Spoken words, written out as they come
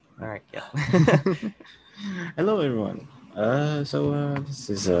All right. Yeah. Hello, everyone. This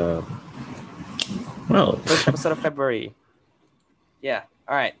is First episode of February. Yeah.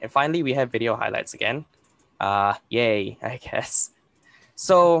 All right. And finally, we have video highlights again. Yay! I guess.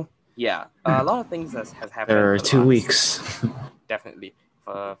 So yeah, a lot of things has happened there are over the 2 weeks. definitely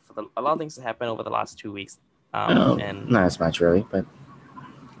a lot of things have happened over the last 2 weeks. No, And not as much really, but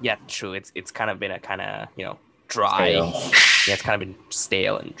yeah, true. It's kind of been a kind of dry. stale. Yeah, it's kind of been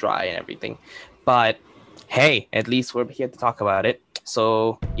stale and dry and everything. But hey, at least we're here to talk about it.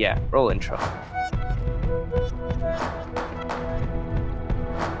 So yeah, roll intro.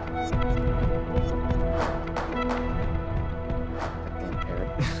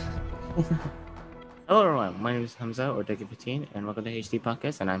 Hello, everyone. My name is Hamza or Deki15, and welcome to HD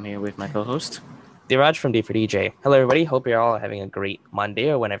Podcast. And I'm here with my co-host Diraj from D for DJ. Hello, everybody. Hope you're all having a great Monday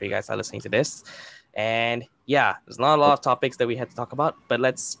or whenever you guys are listening to this. And yeah, there's not a lot of topics that we had to talk about, but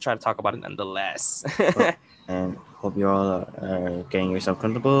let's try to talk about it nonetheless. and hope you're all getting yourself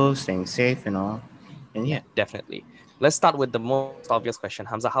comfortable, staying safe, and all. And yeah, Definitely. Let's start with the most obvious question.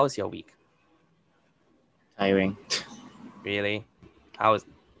 Hamza, how was your week? tiring Really? How was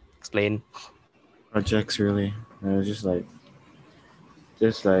explain? projects really. It's just like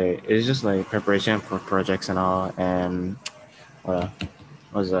preparation for projects and all, and what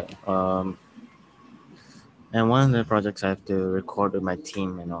was that? And one of the projects I have to record with my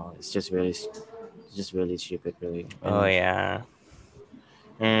team and all. It's just really stupid, really. Oh yeah.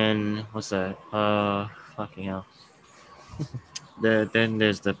 And what's that? Fucking hell. Then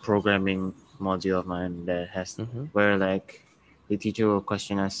there's the programming module of mine that has Mm-hmm. where like the teacher will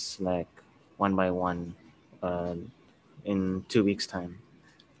question us like one by one, uh, in 2 weeks time.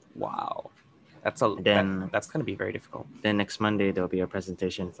 Wow. And then That's gonna be very difficult. then next Monday there'll be a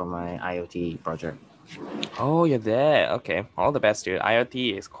presentation for my IoT project. Oh, you're there. Okay. All the best, dude.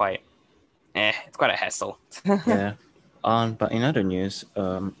 IoT is it's quite a hassle. Yeah. But in other news,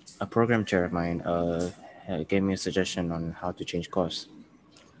 a program chair of mine gave me a suggestion on how to change course.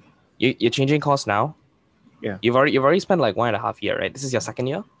 You're changing course now? Yeah. You've already spent like 1.5 years, right? This is your second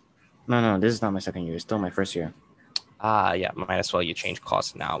year? No, this is not my second year. It's still my first year. Yeah, might as well you change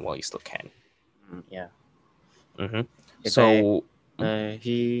course now while you still can. Yeah. Mm-hmm. If So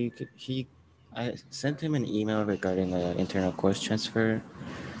I sent him an email regarding internal course transfer.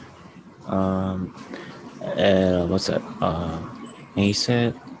 Um, what's that? And he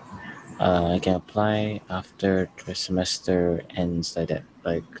said I can apply after the semester ends, like that,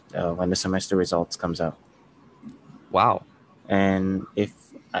 like when the semester results comes out. wow. And if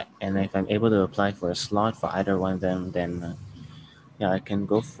I'm able to apply for a slot for either one of them, then yeah, I can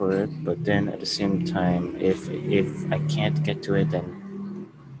go for it. But then at the same time, if I can't get to it, then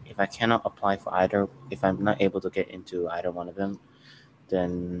if I cannot apply for either, if I'm not able to get into either one of them,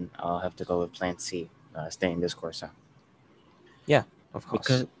 then I'll have to go with Plan C, stay in this course. Yeah, of course.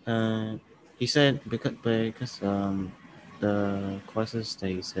 Because he said the courses that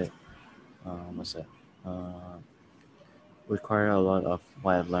he said what's that require a lot of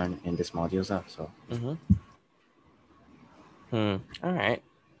what I've learned in this modules. So Mm-hmm. All right.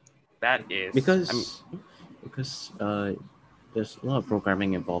 That is, I mean, because because there's a lot of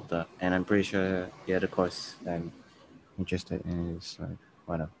programming involved, and I'm pretty sure the other course I'm interested in is like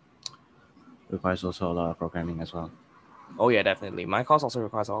what requires also a lot of programming as well. oh yeah, definitely. My course also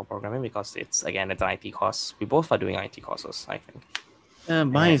requires a lot of programming because it's an IT course. We both are doing IT courses, I think.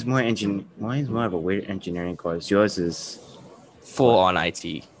 Mine And is Mine is more of a weird engineering course. Yours is full what? on IT.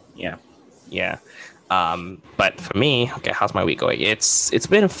 Yeah. Yeah. But for me, okay, how's my week going? It's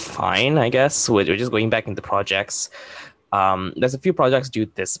been fine, I guess. We're just going back into projects. There's a few projects due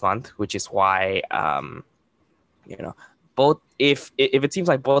this month, which is why you know, both if it seems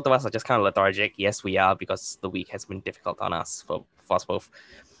like both of us are just kind of lethargic, yes, we are because the week has been difficult on us for us both.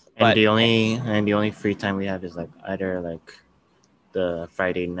 And But the only free time we have is like either like the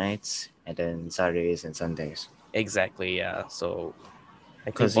Friday nights and then Saturdays and Sundays. exactly, yeah. So I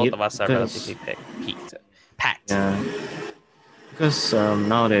think Cause both you, of us are cause relatively packed. yeah, because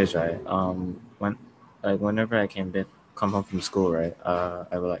nowadays, right, whenever I come home from school, right,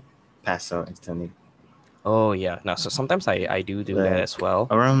 I will like pass out instantly. Oh yeah, no. So sometimes I do that as Like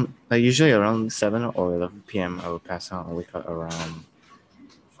well. usually around 7 or 11 p.m. I will pass out and wake up around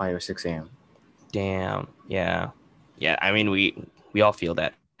 5 or 6 a.m. Damn. Yeah. Yeah. I mean, we all feel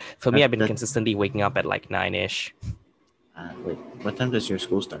that. For me, I've been That consistently waking up at like 9ish. wait, what time does your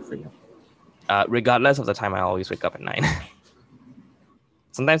school start for you? Regardless of the time, I always wake up at 9.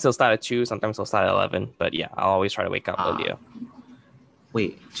 Sometimes they'll start at 2, sometimes they'll start at 11. But yeah, I'll always try to wake up earlier.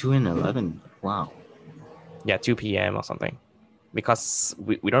 Wait, 2 and 11. Wow. Yeah, 2 p.m. or something. because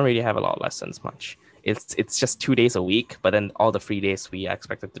we don't really have a lot of lessons much. It's just 2 days a week, but then all the free days we are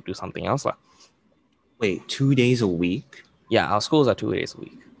expected to do something else. Wait, 2 days a week? Yeah, our schools are 2 days a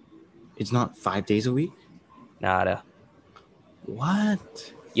week. It's not 5 days a week? Nada.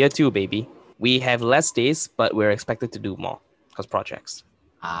 What? Year 2, baby. We have less days, but we're expected to do more because projects.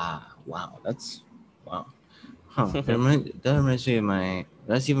 Wow. That's wow. Huh. That reminds me of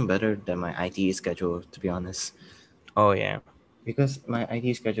that's even better than my IT schedule, to be honest. Oh yeah. Because my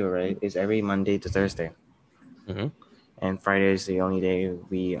IT schedule, right, is every Monday to Thursday. Mm-hmm. And Friday is the only day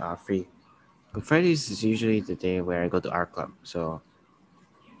we are free. But Fridays is usually the day where I go to art club. So,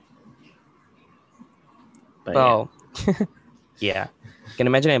 but Well, yeah. Can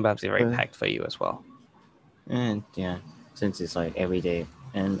imagine it must be very But- packed for you as well. and yeah, since it's like every day,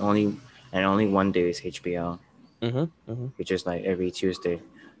 and only one day is HBL, Mm-hmm. Mm-hmm. which is like every Tuesday.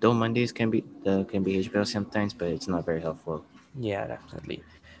 Though Mondays can be HBL sometimes, but it's not very helpful. Yeah, definitely.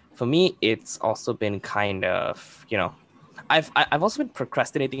 For me, it's also been kind of, I've also been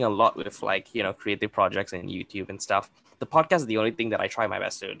procrastinating a lot with like, creative projects and YouTube and stuff. The podcast is the only thing that I try my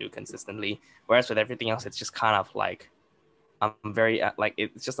best to do consistently. Whereas with everything else, it's just kind of like I'm very like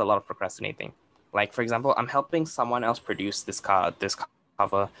it's just a lot of procrastinating. Like for example, I'm helping someone else produce this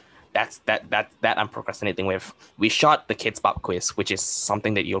cover. That I'm procrastinating with. We shot the Kids Pop quiz, which is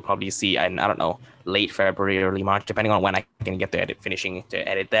something that you'll probably see in, I don't know, late February, early March, depending on when I can get to finishing to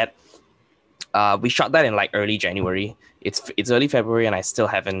edit that. We shot that in like early January. It's early February and I still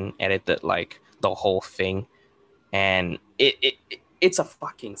haven't edited like the whole thing, and it's a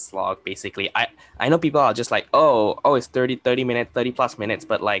fucking slog basically. I know people are just like, oh it's 30 minutes, 30 plus minutes,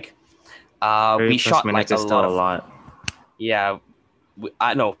 but like 30 we plus shot minutes like a is still lot a of, lot. yeah,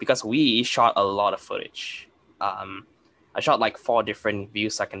 I know, because we shot a lot of footage. I shot like 4 different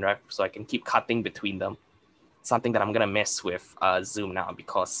views so I can keep cutting between them. Something that I'm gonna miss with Zoom now,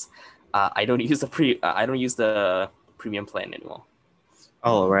 because I don't use the premium plan anymore.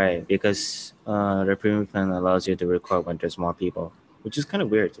 Oh, right, because the premium plan allows you to record when there's more people, which is kind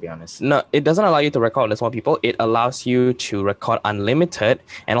of weird, to be honest. No, it doesn't allow you to record with more people. It allows you to record unlimited,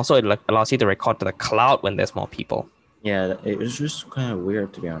 and also it allows you to record to the cloud when there's more people. Yeah, it's just kind of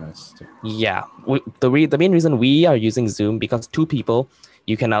weird, to be honest. Yeah, the main reason we are using Zoom, because 2 people,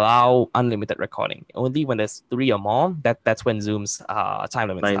 you can allow unlimited recording. Only when there's 3 or more, that's when Zoom's time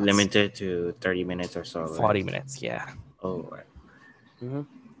limit Like starts. limited to 30 minutes or so, right? 40 minutes, yeah. Oh, right. Mm-hmm.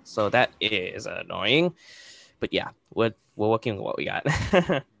 So that is annoying, but yeah, we're working with what we got.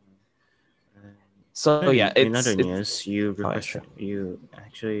 So yeah, In other it's news, you oh, yeah, requested you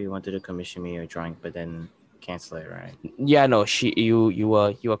actually wanted to commission me a drawing, but then cancel it, right? yeah, no, you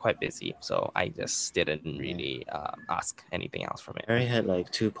were quite busy, so I just didn't really ask anything else from it. I already had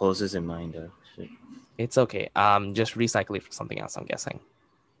like 2 poses in mind, though. Shit. It's okay. Just recycle it for something else, I'm guessing.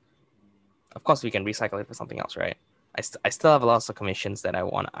 Of course, we can recycle it for something else, right? I still have lots of commissions that I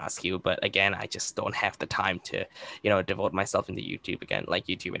want to ask you, but again, I just don't have the time to, devote myself into YouTube again, like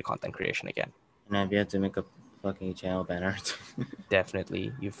YouTube and content creation again. And I've yet to make a fucking channel banner.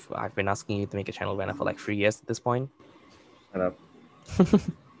 Definitely. I've been asking you to make a channel banner for like 3 years at this point. Shut up.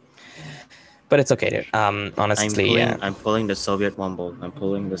 But it's okay, dude. Honestly, yeah. I'm pulling the Soviet Womble. I'm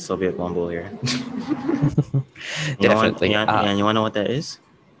pulling the Soviet Womble here. Definitely. You want to know what that is?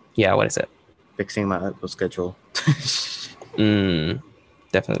 Yeah, what is it? Fixing my upload schedule.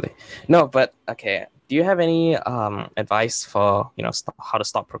 Definitely. No, but okay. Do you have any advice for how to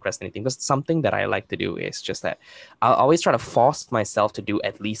stop procrastinating? Because something that I like to do is just that I'll always try to force myself to do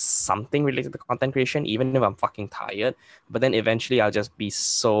at least something related to content creation, even if I'm fucking tired. But then eventually I'll just be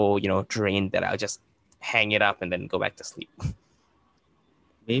so drained that I'll just hang it up and then go back to sleep.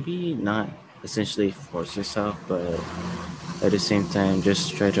 Maybe not essentially force yourself, but at the same time,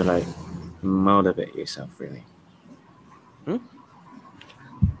 just try to like motivate yourself, really.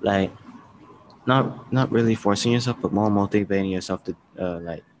 Like, not really forcing yourself, but more motivating yourself to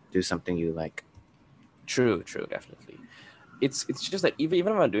like do something you like. True, definitely. It's just that even if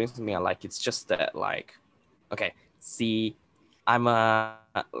I'm doing something I like, it's just that like, okay, see, I'm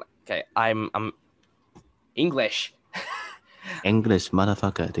English. English,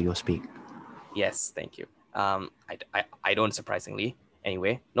 motherfucker, do you speak? Yes, thank you. I don't, surprisingly.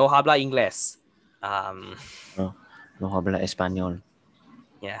 Anyway, no habla inglés. No habla español.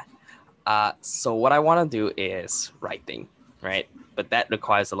 Yeah. So what I want to do is writing, right? But that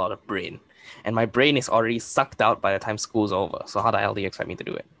requires a lot of brain, and my brain is already sucked out by the time school's over. So how the hell do you expect me to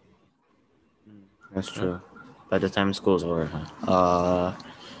do it? That's true. By the time school's over,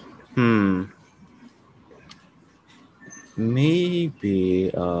 maybe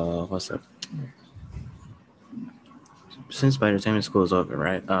what's up? since by the time school is over,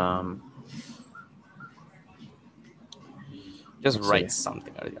 right? Just Let's see. write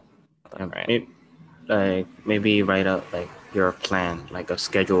something or the other, right? Maybe write out like your plan, like a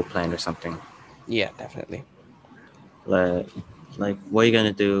schedule plan or something. Yeah, definitely. Like, what are you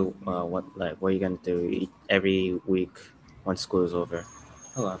gonna do? What are you gonna do every week once school is over?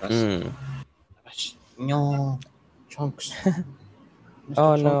 Hello, that's Mm. no chunks. Oh Mr.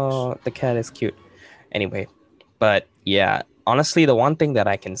 Chunks. no, the cat is cute. Anyway, but yeah, honestly, the one thing that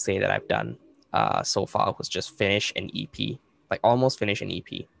I can say that I've done so far was just finish an EP, like almost finish an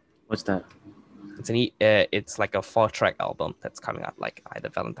EP. What's that? It's like a 4-track album that's coming out like either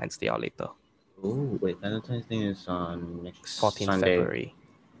Valentine's Day or later, Oh wait, Valentine's Day is on next 14th Sunday. February.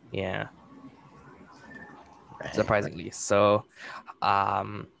 Yeah, Right. surprisingly. So,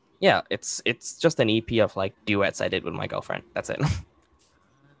 yeah, it's just an EP of like duets I did with my girlfriend. That's it.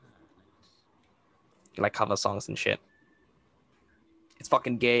 Like cover songs and shit. It's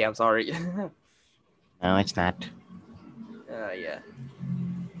fucking gay. I'm sorry. No, it's not. Yeah.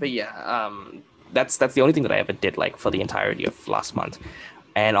 But yeah, that's the only thing that I ever did like for the entirety of last month.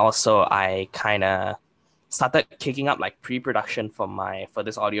 And also I kind of started kicking up like pre-production for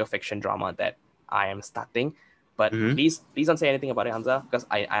this audio fiction drama that I am starting. But Mm-hmm. please don't say anything about it, Hamza, because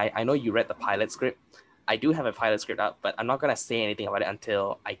I know you read the pilot script. I do have a pilot script out, but I'm not gonna say anything about it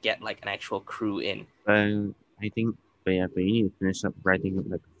until I get like an actual crew in. I think, but you need to finish up writing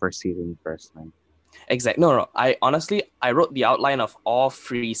like first season first, man. Exactly. No. I honestly I wrote the outline of all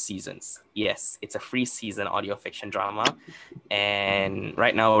 3 seasons. Yes, it's a 3-season audio fiction drama, and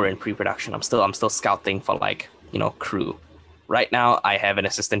right now we're in pre-production. I'm still scouting for like crew. Right now I have an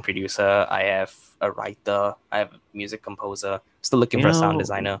assistant producer. I have a writer. I have a music composer. Still looking You for a sound know,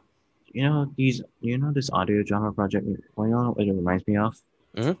 designer. this audio drama project. You know what it reminds me of?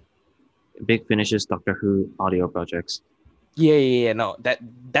 Mhm. Big Finish's Doctor Who audio projects. Yeah. No,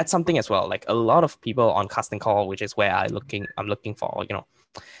 that's something as well. Like a lot of people on casting call, which is where I'm looking for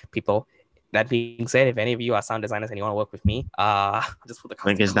people. That being said, if any of you are sound designers and you want to work with me, just put the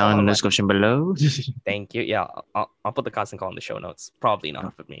Link casting is down call. in the Like, description below. thank you. Yeah, I'll put the casting call in the show notes. Probably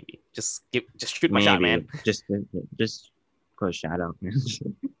not, but maybe. Just shoot my shot, man. Just go shout out, man.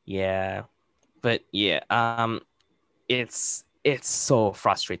 Yeah, but yeah, it's so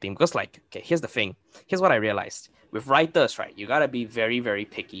frustrating because like, okay, here's the thing. Here's what I realized with writers, right? You gotta be very, very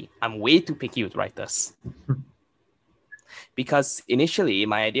picky. I'm way too picky with writers because initially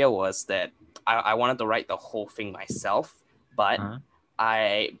my idea was that I wanted to write the whole thing myself, but Uh-huh.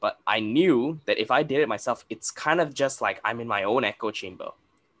 I knew that if I did it myself, it's kind of just like I'm in my own echo chamber,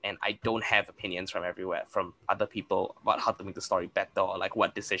 and I don't have opinions from everywhere from other people about how to make the story better or like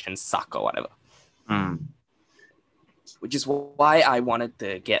what decisions suck or whatever. Which is why I wanted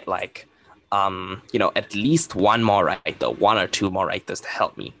to get like at least one more writer, one or two more writers to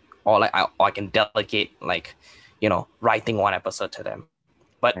help me, or like I can delegate like writing one episode to them.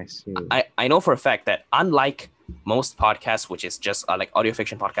 But I know for a fact that unlike most podcasts, which is just like audio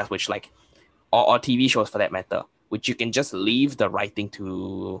fiction podcasts, which like or TV shows for that matter, which you can just leave the writing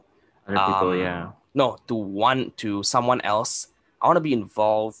to other people, yeah. No, to someone else. I want to be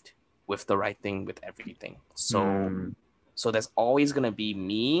involved with the writing, with everything. So there's always gonna be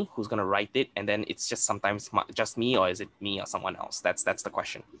me who's gonna write it, and then it's just sometimes just me, or is it me or someone else? That's the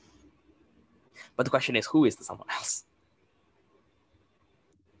question. But the question is, who is the someone else?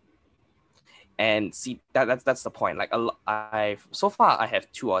 And see, that's the point. Like so far I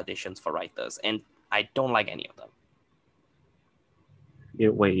have 2 auditions for writers, and I don't like any of them.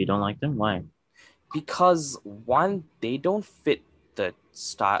 Wait, you don't like them? Why? Because one, they don't fit the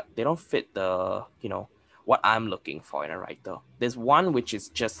start. They don't fit the what I'm looking for in a writer. There's one which is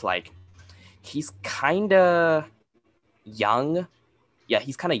just like he's kind of young. Yeah,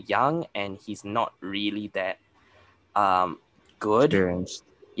 he's kind of young, and he's not really that good. Experienced.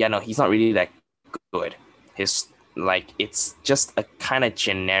 Yeah, no, he's not really that good. His like it's just a kind of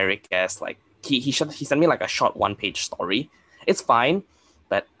generic as like he sent me like a short 1-page story. It's fine,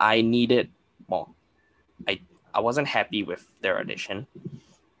 but I needed more. I wasn't happy with their audition,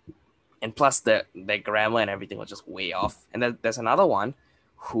 and plus the grammar and everything was just way off. And then there's another one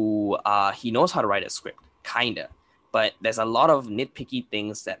who he knows how to write a script, kinda, but there's a lot of nitpicky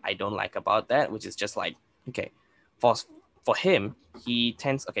things that I don't like about that, which is just like, okay, for him, he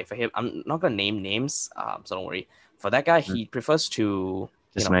tends for him. I'm not gonna name names, so don't worry. For that guy, he prefers to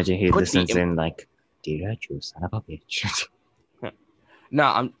just imagine he listens in like, "Dear you son of a bitch."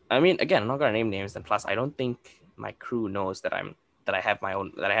 No, I mean, again, I'm not gonna name names, and plus, I don't think my crew knows that I have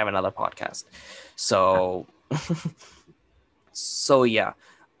another podcast. So, so yeah,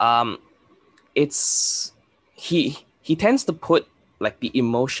 it's he he tends to put like the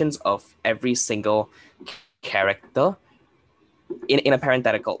emotions of every single character in a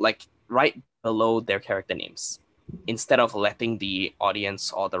parenthetical, like right below their character names, instead of letting the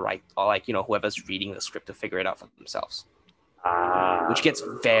audience or like whoever's reading the script to figure it out for themselves, which gets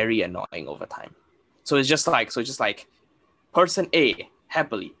very annoying over time. So it's just like person A,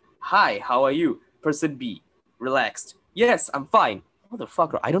 happily, hi, how are you? Person B, relaxed, yes, I'm fine.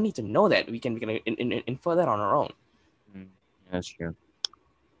 Motherfucker, I don't need to know that. We can infer that on our own. That's true.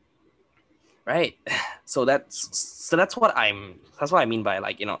 Right. So that's what I mean by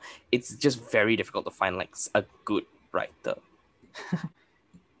like, it's just very difficult to find like a good writer.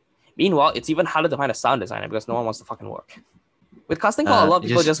 Meanwhile, it's even harder to find a sound designer because no one wants to fucking work. With casting call, a lot of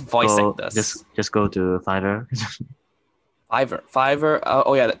people just voice actors. Just go to Fiverr. Fiverr.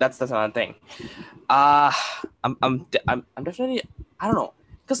 Oh yeah, that's another thing. I'm definitely, I don't know,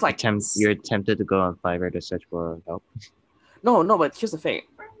 because like you're tempted to go on Fiverr to search for help. No, but here's the thing.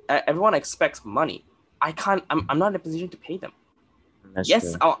 Everyone expects money. I can't. I'm not in a position to pay them. That's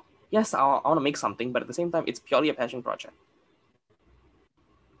yes, true. I want to make something, but at the same time, it's purely a passion project.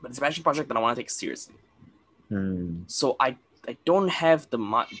 But it's a passion project that I want to take seriously. So I don't have the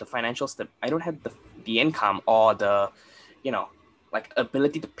financial step. I don't have the income or the, like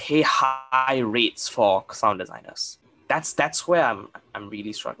ability to pay high rates for sound designers. That's where I'm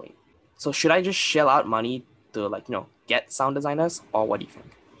really struggling. So should I just shell out money to like get sound designers, or what do you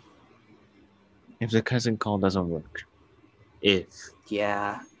think? If the casting call doesn't work, yeah,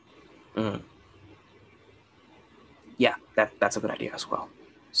 that's a good idea as well.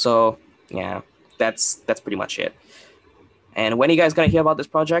 So yeah, that's pretty much it. And when are you guys gonna hear about this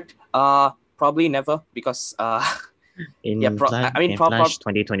project? Probably never, because Flash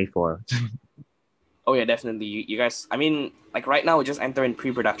 2024. Oh yeah, definitely. You guys, I mean, like right now we just enter in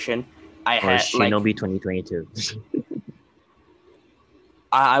pre-production. I or had Shinobi 2022.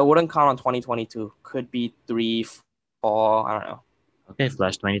 I wouldn't count on 2022. Could be 3, 4. I don't know. Okay,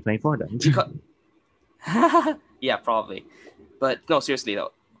 Flash 2024 then. Yeah, probably. But no, seriously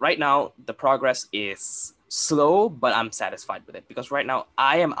though. Right now the progress is slow, but I'm satisfied with it because right now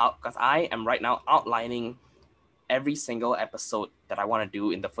I am right now outlining every single episode that I want to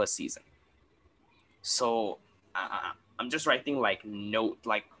do in the first season. So I'm just writing like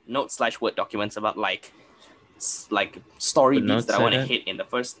note/word documents about like story beats that I want to hit in the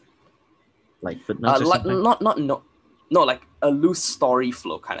first. Like footnotes or something? No, like a loose story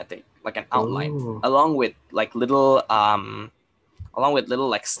flow kind of thing, like an outline, along with little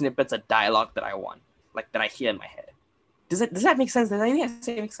like snippets of dialogue that I want, like that I hear in my head. Does that make sense? Does anything I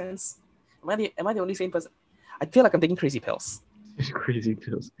say make sense? Am I the only sane person? I feel like I'm taking crazy pills. Crazy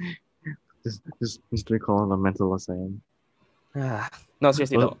pills. Just recall the mental asylum. No,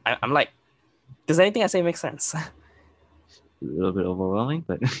 seriously though, I'm like, does anything I say make sense? A little bit overwhelming,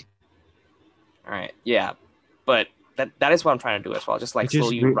 but all right, yeah, but that is what I'm trying to do as well. Just like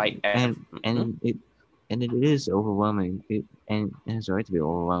slowly write and it is overwhelming. And it's right to be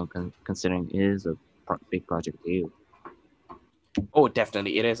overwhelmed considering it is a big project to you. Oh,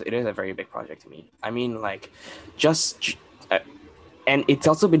 definitely, it is a very big project to me. I mean, like, and it's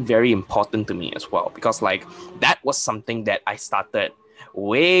also been very important to me as well because like that was something that I started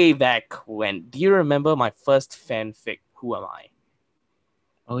way back when. Do you remember my first fanfic, Who Am I?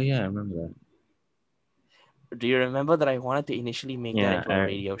 Oh yeah, I remember that. Do you remember that I wanted to initially make that into a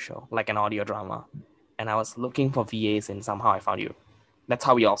radio show, like an audio drama, and I was looking for VAs and somehow I found you. That's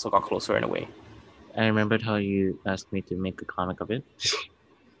how we also got closer in a way. I remembered how you asked me to make a comic of it.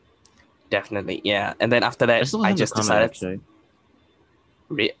 Definitely, yeah. And then after that, I just decided. Actually.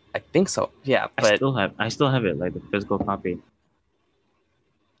 I think so. Yeah, but I still have it, like the physical copy.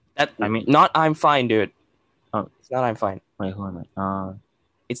 Not I'm Fine, dude. Oh, it's not I'm Fine. Wait, who am I?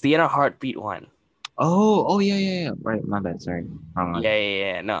 It's the Inner Heartbeat one. Oh yeah. Right, my bad. Sorry, wrong one.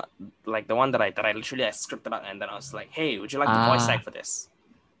 Yeah. No, like the one that I literally scripted out, and then I was like, "Hey, would you like to voice act for this?"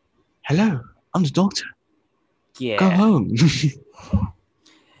 Hello, I'm the doctor. Yeah. Go home.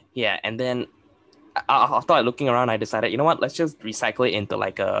 Yeah, and then after looking around, I decided, you know what? Let's just recycle it into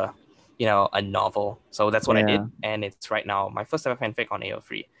like a novel. So that's what I did, and it's right now my first ever fanfic on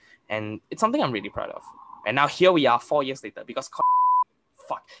AO3, and it's something I'm really proud of. And now here we are 4 years later because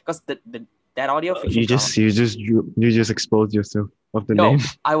that audio fiction. You just exposed yourself of the name.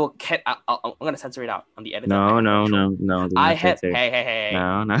 I will. I'm gonna censor it out on the editor. No. I had. Hey.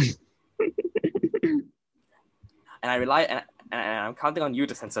 No. And I rely and I'm counting on you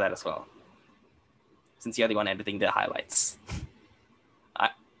to censor that as well, since you're the one editing the highlights.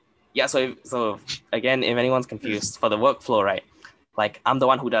 So again, if anyone's confused for the workflow, right? Like I'm the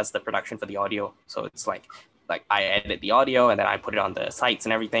one who does the production for the audio, so it's like like I edit the audio and then I put it on the sites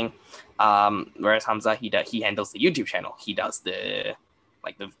and everything. Whereas Hamza, he handles the YouTube channel. He does the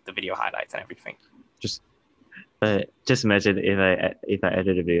video highlights and everything. Just imagine if I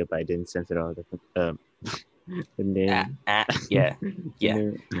edit a video but I didn't censor all the name. Yeah.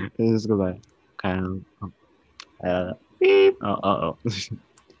 Let's go back. Beep. Oh.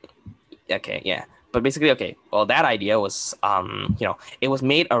 Okay, yeah. But basically, okay. Well, that idea was, it was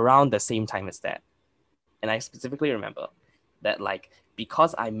made around the same time as that, and I specifically remember that, like,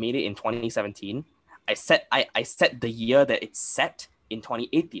 because I made it in 2017, I set the year that it's set in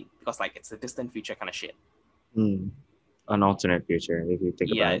 2018 because like it's a distant future kind of shit. An alternate future, if you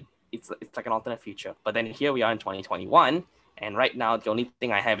think about it. It's like an alternate future. But then here we are in 2021, and right now the only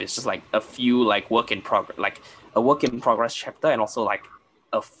thing I have is just like a few like work in progress chapter, and also like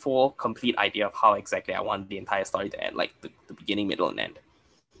a full complete idea of how exactly I want the entire story to end, like the beginning, middle, and end.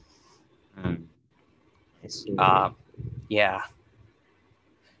 I see. Yeah.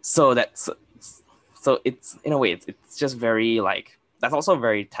 So it's in a way it's just very like. That's also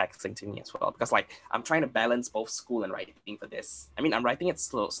very taxing to me as well because like I'm trying to balance both school and writing for this. I mean, I'm writing it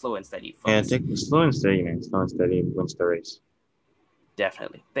slow and steady. Yeah, take slow and steady, man. Slow and steady wins the race.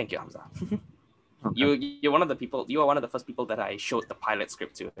 Definitely. Thank you, Hamza. Okay. You're one of the people. You are one of the first people that I showed the pilot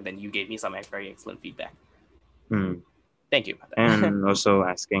script to, and then you gave me some very excellent feedback. Thank you. And also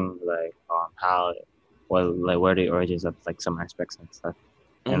asking like where the origins of like some aspects and stuff,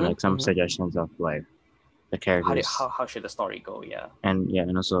 and like some suggestions of like the characters. How should the story go? Yeah. And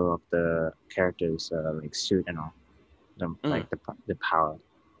also of the characters like suit and all, like the power.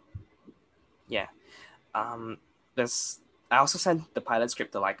 Yeah. I also sent the pilot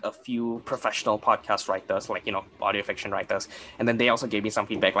script to like a few professional podcast writers, like audio fiction writers, and then they also gave me some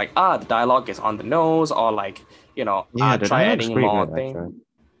feedback, like the dialogue is on the nose, or like try adding more thing.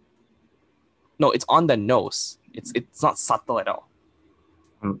 No, it's on the nose. It's not subtle at all.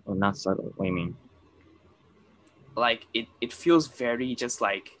 Not subtle. What do you mean? Like it feels very just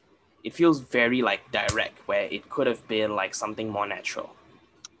like it feels very like direct, where it could have been like something more natural.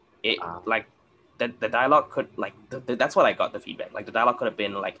 Like the dialogue could like that's what I got the feedback. Like the dialogue could have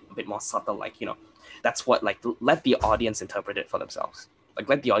been like a bit more subtle. Like that's what like let the audience interpret it for themselves. Like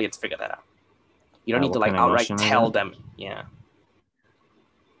let the audience figure that out. You don't need to like outright tell them. Yeah.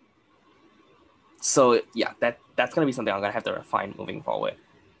 So yeah, that's gonna be something I'm gonna have to refine moving forward.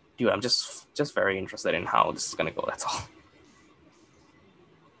 Dude, I'm just very interested in how this is gonna go. That's all.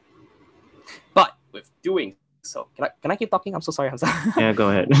 But with doing so, can I keep talking? I'm so sorry, Hamza. Yeah,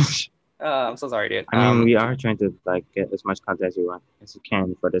 go ahead. I'm so sorry, dude. I mean, we are trying to like get as much content as you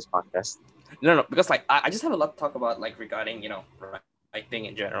can for this podcast. No, because like I just have a lot to talk about, like regarding writing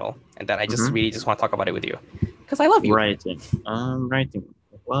in general, and that I just really just want to talk about it with you because I love you. Writing.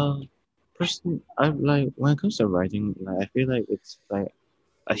 Well, personally, I like when it comes to writing, like I feel like it's like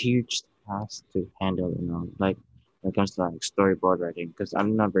a huge task to handle. Like when it comes to like storyboard writing, because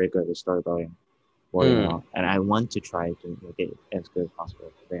I'm not very good at storyboarding, and I want to try to make it as good as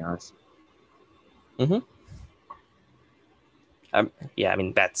possible. To be honest. Yeah, I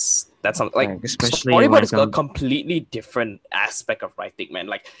mean that's something like especially storyboard is a completely different aspect of writing, man.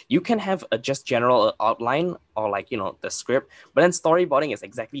 Like you can have a just general outline or like the script, but then storyboarding is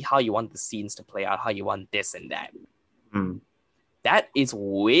exactly how you want the scenes to play out, how you want this and that. That is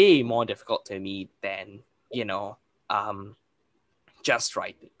way more difficult to me than just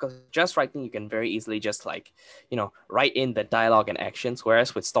writing, because just writing you can very easily just like write in the dialogue and actions,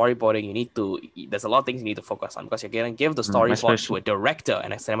 whereas with storyboarding there's a lot of things you need to focus on because you're gonna give the storyboard to a director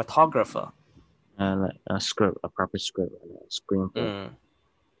and a cinematographer, like a proper script, a screenplay.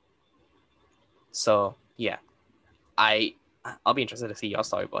 So yeah, I'll be interested to see your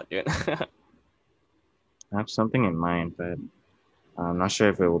storyboard, dude. I have something in mind, but I'm not sure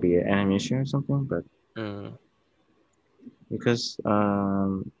if it will be an animation or something, but because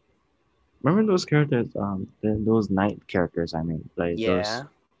remember those characters, those knight characters I made, like those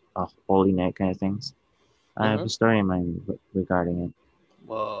holy knight kind of things. I have a story in mind regarding it.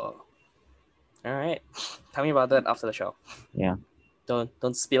 Whoa! All right, tell me about that after the show. Yeah.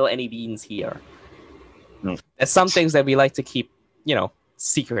 Don't spill any beans here. There's some things that we like to keep,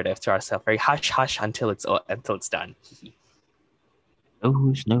 secretive to ourselves, very hush hush until it's done.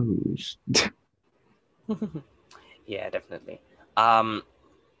 Who's knows? Yeah, definitely.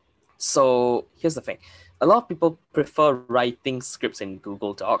 So here's the thing. A lot of people prefer writing scripts in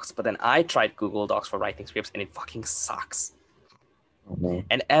Google Docs, but then I tried Google Docs for writing scripts and it fucking sucks.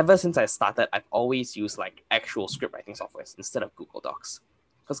 And ever since I started, I've always used like actual script writing softwares instead of Google Docs.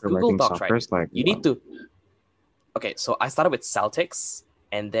 Because Google Docs, right? You need to. Okay, so I started with Celtics,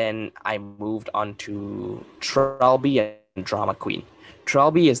 and then I moved on to Trelby and Drama Queen.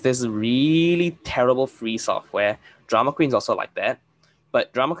 Trelby is this really terrible free software. Drama Queen is also like that.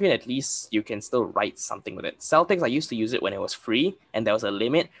 But Drama Queen, at least you can still write something with it. Celtics, I used to use it when it was free and there was a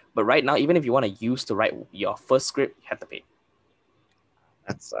limit. But right now, even if you want to use to write your first script, you have to pay.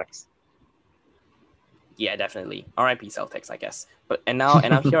 That sucks. Yeah, definitely. RIP Celtics, I guess. But and now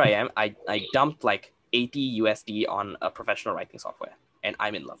here I am. I dumped like 80 USD on a professional writing software, and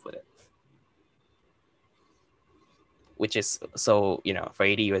I'm in love with it. Which is so, for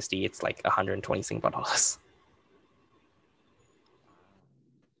 80 USD, it's like 120 Singapore dollars.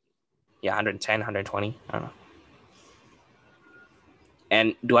 Yeah, 110, 120. I don't know.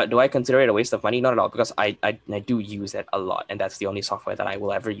 And do I consider it a waste of money? Not at all, because I do use it a lot, and that's the only software that I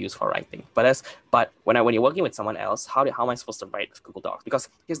will ever use for writing. But when you're working with someone else, how am I supposed to write with Google Docs? Because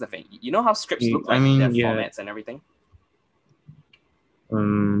here's the thing, you know how scripts look like, their formats and everything.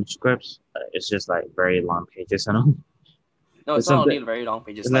 Scripts, it's just like very long pages and all. No, it's not only very long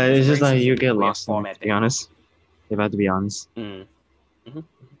pages. It's just like you get lost in it, to be honest. If I have to be honest. Mm-hmm.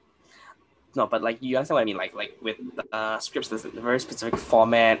 No, but like you understand what I mean, like with scripts, there's a very specific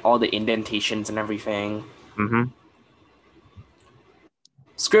format, all the indentations and everything. Mm-hmm.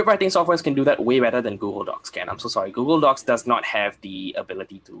 Script writing softwares can do that way better than Google Docs can. I'm so sorry. Google Docs does not have the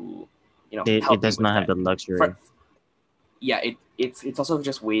ability to, it does not have the luxury. It's also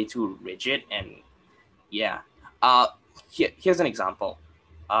just way too rigid, and yeah. Here's an example.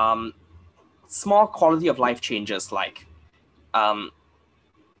 Small quality of life changes like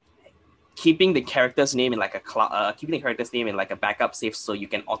keeping the character's name in like a backup safe so you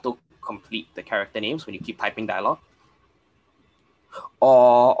can auto complete the character names when you keep typing dialogue.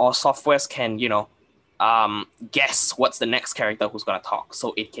 Or softwares can, guess what's the next character who's gonna talk.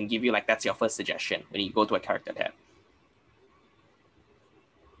 So it can give you like that's your first suggestion when you go to a character tab.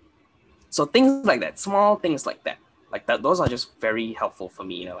 So things like that, small things like that. Like that, those are just very helpful for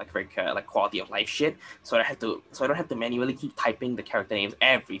me, like very like quality of life shit. So I don't have to manually keep typing the character names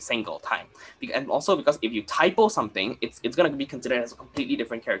every single time. And also because if you typo something, it's gonna be considered as a completely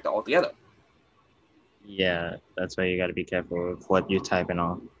different character altogether. Yeah, that's why you gotta be careful with what you type and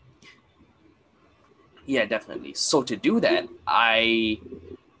all. Yeah, definitely. So to do that, I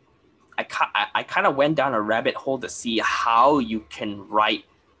kind of went down a rabbit hole to see how you can write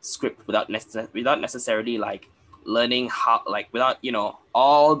script without necessarily like learning how, like without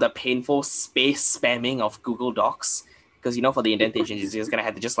all the painful space spamming of Google Docs, because for the indentations you're just gonna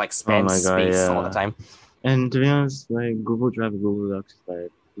have to just like spam space all the time. And to be honest, like Google Drive and Google Docs is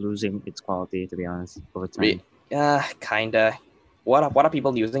like losing its quality, to be honest, over time. Kinda. What are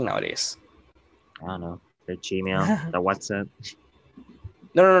people using nowadays? I don't know. The Gmail, the WhatsApp.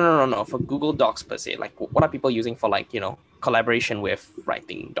 No. For Google Docs per se, like what are people using for like collaboration with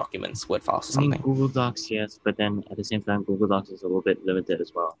writing documents, Word files or something? Google Docs, yes, but then at the same time, Google Docs is a little bit limited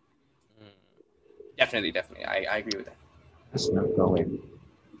as well. Definitely. I agree with that. Let's not go in.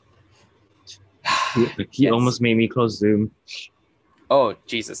 He almost made me close Zoom. Oh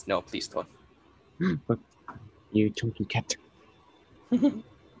Jesus, no! Please don't. You chunky cat.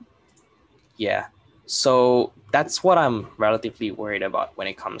 Yeah. So that's what I'm relatively worried about when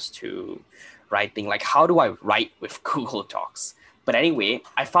it comes to writing. Like, how do I write with Google Docs? But anyway,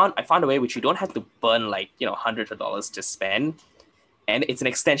 I found a way which you don't have to burn like hundreds of dollars to spend, and it's an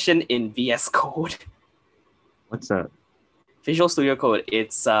extension in VS Code. What's that? Visual Studio Code.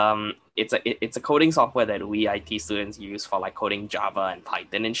 It's a coding software that we IT students use for like coding Java and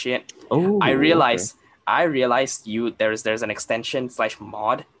Python and shit. Oh, I realized there's an extension /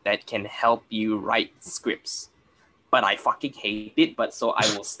 mod that can help you write scripts, but I fucking hate it. But so I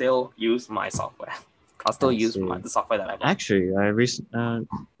will still use my software. I'll still use the software that I bought. Actually,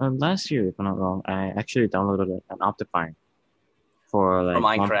 last year, if I'm not wrong, I actually downloaded an Optifine for like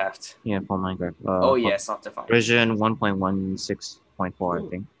Minecraft. For Minecraft. Yes, Optifine. Version 1.16.4, I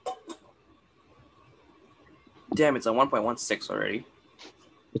think. Damn, it's a 1.16 already.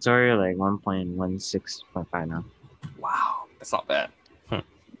 It's already like 1.16.5 now. Wow, that's not bad.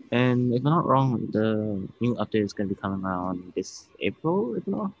 And if I'm not wrong, the new update is going to be coming around this April, if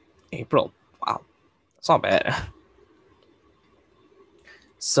not. April. Wow, that's not bad.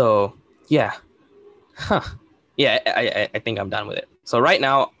 So yeah, yeah. I think I'm done with it. So right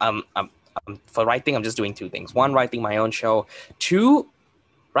now, for writing, I'm just doing two things. One, writing my own show. Two,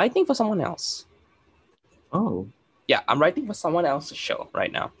 writing for someone else. Oh. Yeah, I'm writing for someone else's show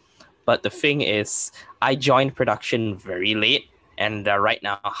right now. But the thing is, I joined production very late, and right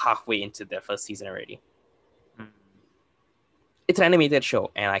now halfway into the first season already. It's an animated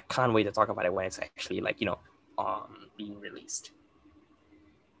show, and I can't wait to talk about it when it's actually like being released.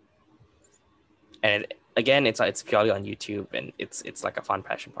 and again, it's purely on YouTube, and it's like a fun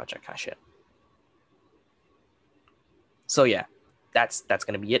passion project kind of shit. So yeah, that's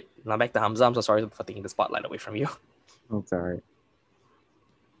gonna be it. Now back to Hamza. I'm so sorry for taking the spotlight away from you. Oh, sorry.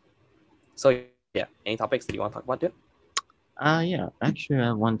 So yeah, any topics that you want to talk about, dude? Yeah. Actually, I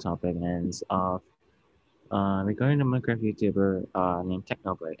have one topic, and it's regarding the Minecraft YouTuber named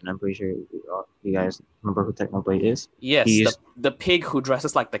Technoblade, and I'm pretty sure you guys remember who Technoblade is. Yes, He used, the pig who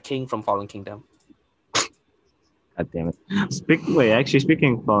dresses like the king from Fallen Kingdom. God damn it.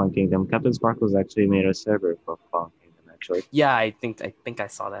 Speaking of Fallen Kingdom, Captain Sparkles actually made a server for Fallen Kingdom. Actually, Yeah, I think I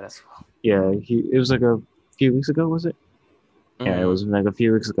saw that as well. yeah. It was like a few weeks ago, was it? Yeah, it Mm. was like a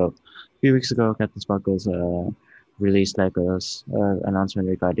few weeks ago. A few weeks ago, Captain Sparkles released like a announcement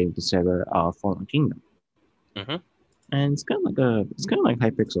regarding the server of Fallen Kingdom, Mm-hmm. and it's kind of like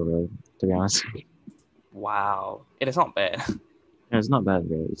Hypixel, really, to be honest. Wow, it is not bad. Yeah, it's not bad,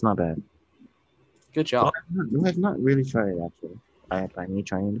 really. It's not bad. Good job. Well, I've not really tried it actually. I may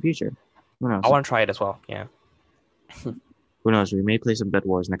try in the future. Who knows? I want to try it as well. Yeah. Who knows? We may play some Bed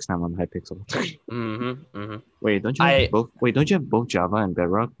Wars next time on Hypixel. Mm-hmm. Mm-hmm. Wait, don't you have both? Wait, don't you have both Java and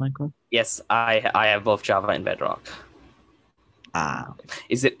Bedrock, Minecraft? Yes, I have both Java and Bedrock. Ah,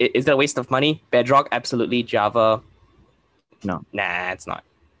 Is it a waste of money? Bedrock, absolutely. Java, no. Nah, it's not.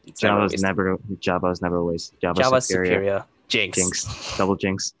 It's Java's never a waste. Java's superior. Jinx. Jinx. Double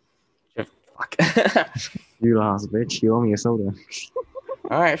jinx. Fuck. You lost, bitch. You owe me a soda.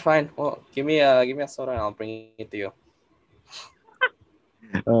 All right, fine. Well, give me a soda and I'll bring it to you.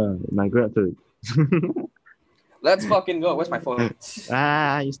 My grab food. Let's fucking go. Where's my phone?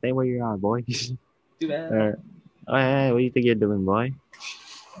 You stay where you are, boy. Do that. Hey, what do you think you're doing, boy?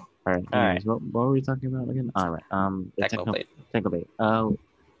 All right. All Anyways, what were we talking about again? All right. The Technoblade.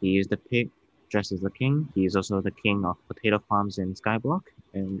 He is the pig dressed as the king. He is also the king of potato farms in Skyblock,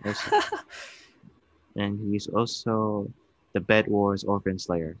 and he's also the Bed Wars Orphan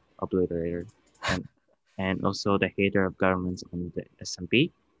Slayer Obliterator, and also the hater of governments on the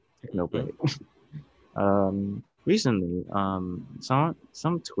SMP. Technoblade. Recently, some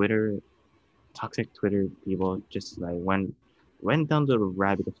toxic Twitter people just like went down the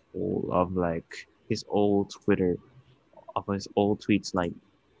rabbit hole of like his old tweets like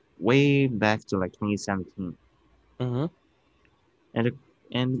way back to like 2017. Mm-hmm.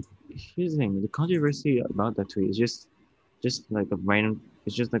 And here's the thing: the controversy about that tweet is just like a random.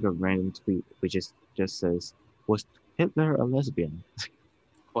 It's just like a random tweet which just says, "Was Hitler a lesbian?"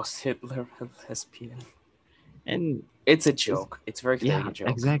 Was Hitler a lesbian? And it's a joke. It's very clearly a joke.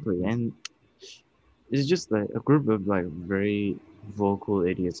 Exactly. And it's just like a group of like very vocal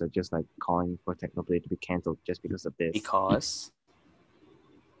idiots are just like calling for Technoblade to be cancelled just because of this. Because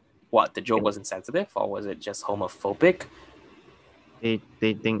what, the joke was insensitive, or was it just homophobic? They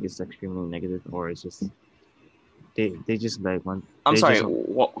think it's extremely negative, or it's just they just like want. I'm sorry.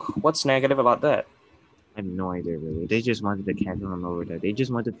 What's negative about that? I have no idea really. They just wanted to cancel him over that. They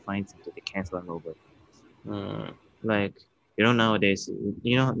just wanted to find something to cancel him over. Like nowadays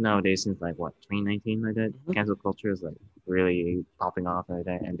since like what 2019 like that, cancel culture is like really popping off like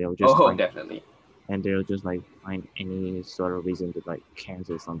that, and they'll just definitely. And they'll just like find any sort of reason to like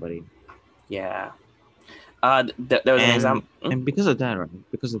cancel somebody. Yeah. There was an example. And because of that,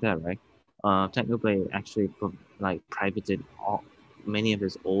 right? Technoblade actually privated many of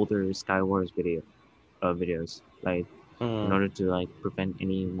his older Skywars videos, like in order to like prevent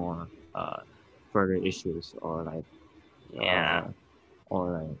any more further issues or like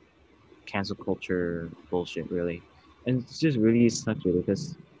or like cancel culture bullshit, really. And it's just really sucks really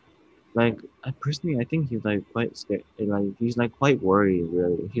because like I think he's like quite scared, like he's like quite worried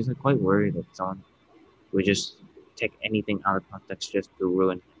really. He's like quite worried that someone would just take anything out of context just to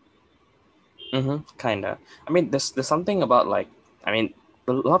ruin him. Kinda. I mean, there's something about like, I mean,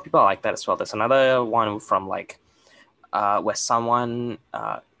 a lot of people are like that as well. There's another one from like where someone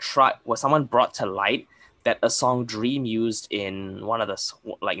brought to light that a song Dream used in one of the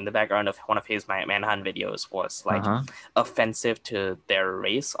like in the background of one of his Manhunt videos was like offensive to their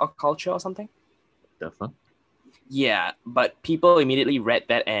race or culture or something. The fuck? Yeah, but people immediately read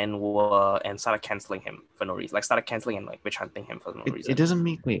that and started canceling him for no reason. Like started canceling and like witch hunting him for no reason. It doesn't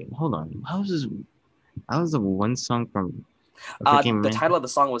make hold on. How is the one song from the title of the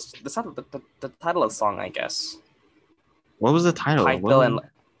song was the title of the song, I guess. What was the title?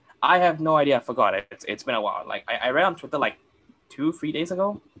 I have no idea. I forgot it. It's been a while. Like I read on Twitter like 2-3 days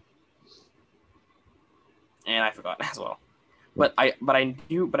ago, and I forgot as well. But I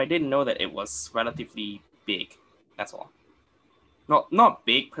didn't know that it was relatively big. That's all. Not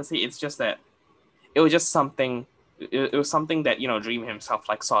big per se. It's just that it was just something it was something that Dream himself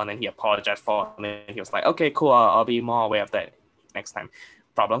like saw, and then he apologized for, and then he was like, okay, cool, I'll be more aware of that next time.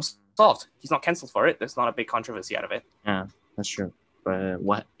 Problem solved. He's not cancelled for it. There's not a big controversy out of it. Yeah, that's true. But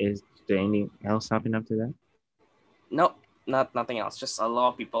did anything else happen after that? Nope, nothing else. Just a lot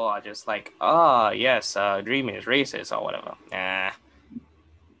of people are just like, yes, Dream is racist or whatever.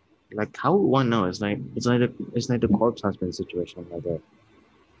 Like, how would one know? It's like the corpse husband situation like that.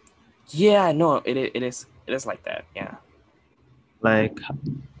 Yeah, no, it is like that. Yeah. Like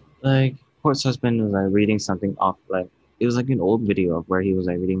corpse husband was like reading something off. Like it was like an old video of where he was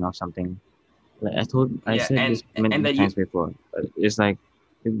like reading off something. Like I said this many times before, but it's like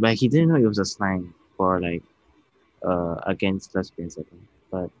he didn't know it was a slang for like against lesbians, I think.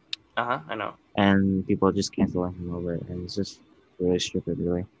 But I know. And people just canceling him over it, and it's just really stupid,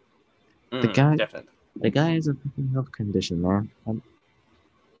 really. Definitely. The guy has a fucking health condition, man.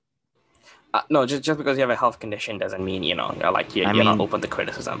 No, just because you have a health condition doesn't mean you're not open to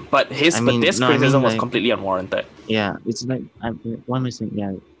criticism. But this criticism was completely unwarranted. Yeah, it's like what am I saying?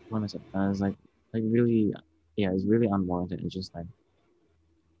 Yeah, what am I saying? It's like really, yeah, it's really unwarranted. It's just like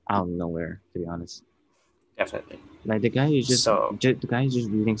out of nowhere, to be honest. Definitely. Like the guy is just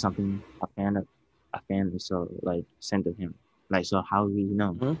reading something a fan so like sent to him. Like, so how do you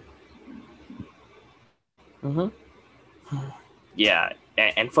know? Yeah,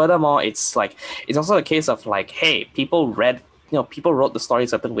 and furthermore, it's also a case of like, hey, people wrote the story a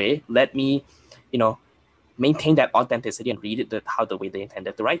certain way. Let me, maintain that authenticity and read it the way they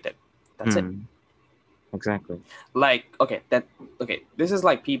intended to write it. That's it. Exactly. Like, this is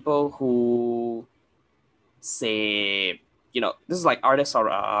like people who say, this is like artists or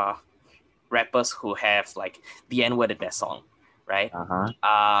rappers who have like the N-word in their song, right?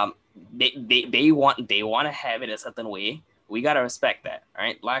 They want to have it a certain way. We gotta respect that, all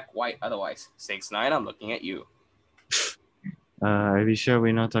right? Black, white, otherwise. 6ix9ine, I'm looking at you. Are you sure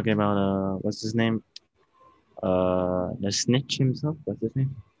we're not talking about what's his name? The snitch himself. What's his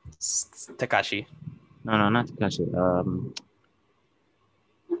name? Tekashi. No, not Tekashi.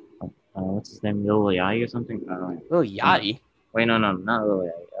 What's his name? Lil Yachty or something? Lil Yachty? Wait, no, not Lil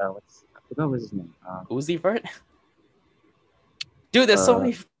Yachty. I forgot what's his name. Uzi Vert? Dude, there's so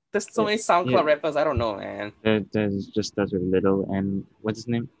many SoundCloud rappers. I don't know, man. There's just with Little, and what's his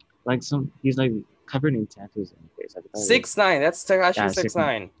name? Like he's like covered in tattoos on his face. 6ix9ine. That's Tekashi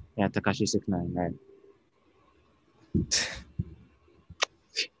 6ix9ine. Yeah, Tekashi 6ix9ine.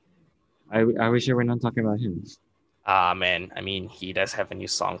 Right. Are we sure we're not talking about him? Man, I mean, he does have a new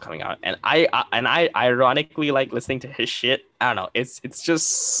song coming out, and I ironically like listening to his shit. I don't know, it's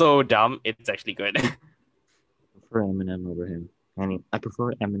just so dumb. It's actually good. I prefer Eminem over him. I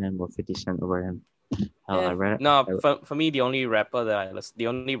prefer Eminem or 50 Cent over him. For me, the only rapper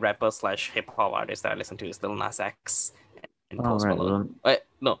 / hip hop artist that I listen to is Lil Nas X and Post Malone.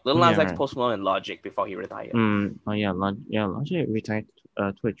 Lil Nas X, Post Malone, and Logic before he retired. Logic retired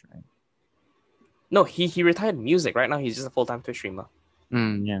Twitch, right? No, he retired music. Right now, he's just a full-time Twitch streamer.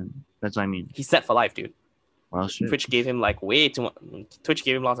 Yeah, that's what I mean. He's set for life, dude. Well, shit. Twitch gave him like way too much. Twitch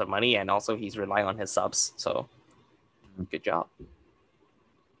gave him lots of money, and also he's relying on his subs. So, good job.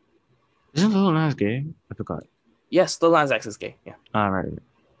 Isn't Lil Nas gay? I forgot. Yes, Lil Nas X is gay. Yeah. Right.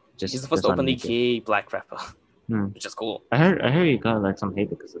 He's the first openly gay black rapper, which is cool. I heard he got like some hate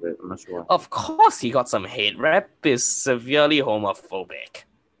because of it. I'm not sure. Of course, he got some hate. Rap is severely homophobic.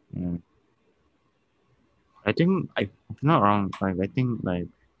 I think, if I'm not wrong, do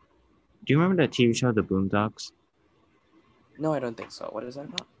you remember that TV show, The Boondocks? No, I don't think so. What is that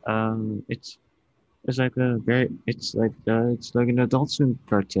about? It's like it's like an Adult Swim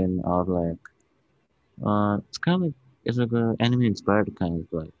cartoon of like, it's kind of like, it's like an anime inspired kind of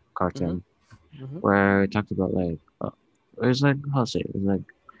like cartoon, where it talks about like, it's like, how to say, it's like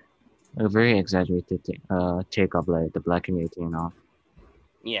a very exaggerated take of like the black community and all.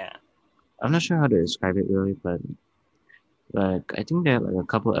 Yeah. I'm not sure how to describe it really, but like I think there are like a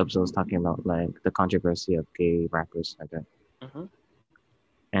couple episodes talking about like the controversy of gay rappers like that,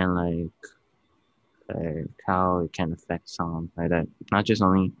 and like how it can affect someone like that. Not just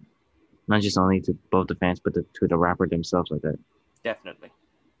only to both the fans, but to the rapper themselves like that. Definitely.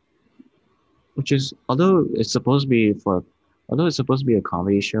 Which is although it's supposed to be a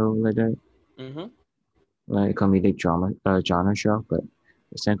comedy show like that, like a comedic genre show, but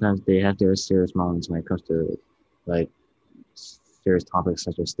sometimes they have their serious moments when it comes to like serious topics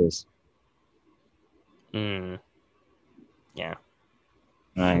such as this. Yeah.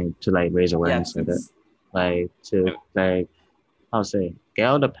 Like to like raise awareness of it. Like to like how to say, get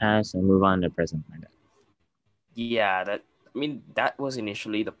out of the past and move on to the present like that. Yeah, that I mean, that was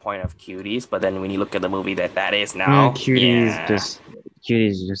initially the point of Cuties, but then when you look at the movie that is Yeah, now, Cutie is yeah.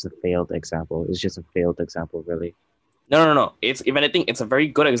 just a failed example. It's just a failed example, really. No. It's, if anything, it's a very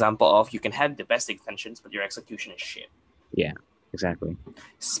good example of you can have the best intentions, but your execution is shit. Yeah, exactly.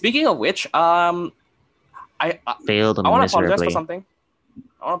 Speaking of which, I Failed want to apologize for miserably. something.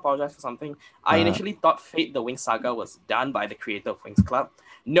 I initially thought Fate the Wings Saga was done by the creator of Wings Club.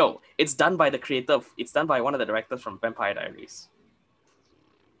 No, it's done by it's done by one of the directors from Vampire Diaries.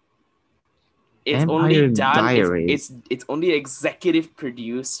 It's only done. It's only executive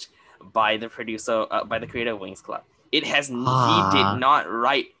produced by the producer, by the creator of Wings Club. It has he did not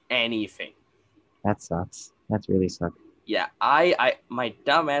write anything. That sucks. That really sucks. Yeah, I my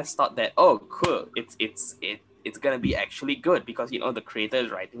dumbass thought that, oh cool, it's gonna be actually good because the creator is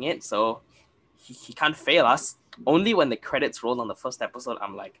writing it, so he can't fail us. Only when the credits rolled on the first episode,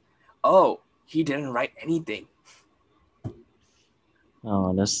 I'm like, oh, he didn't write anything.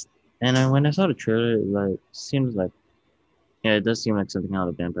 Oh, and when I saw the trailer, it seems like, yeah, it does seem like something out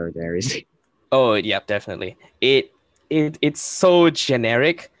of Vampire Diaries. Oh yeah, definitely. It's so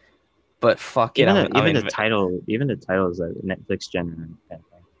generic, but fuck it. Even the title is like Netflix genre.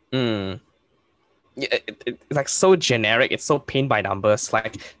 Yeah, it's like so generic. It's so paint by numbers.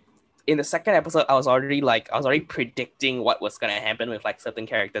 Like in the second episode, I was already predicting what was gonna happen with like certain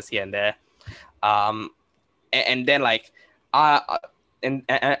characters here and there, and then like and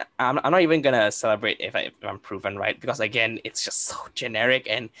I'm not even gonna celebrate if I'm proven right, because again, it's just so generic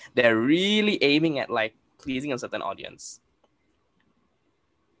and they're really aiming at like pleasing a certain audience.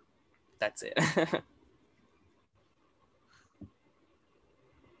 That's it.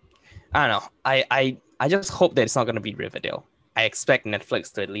 I don't know. I just hope that it's not gonna be Riverdale. I expect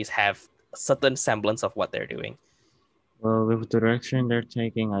Netflix to at least have a certain semblance of what they're doing. Well, with the direction they're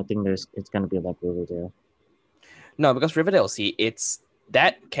taking, I think it's gonna be like Riverdale. No, because Riverdale, see,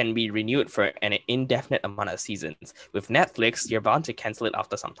 that can be renewed for an indefinite amount of seasons. With Netflix, you're bound to cancel it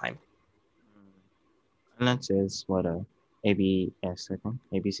after some time. Unless it's ABS, I think.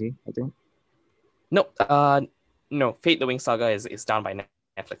 ABC, I think. No, Fate the Wings Saga is done by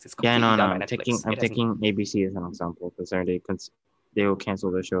Netflix. It's completely done by Netflix. I'm taking ABC as an example because they will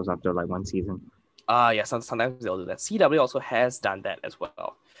cancel the shows after like one season. Yeah, sometimes they'll do that. CW also has done that as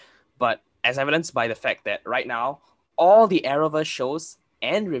well. But as evidenced by the fact that right now, all the Arrowverse shows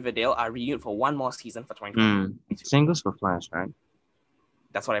and Riverdale are renewed for one more season for 2020. Same goes for Flash, right?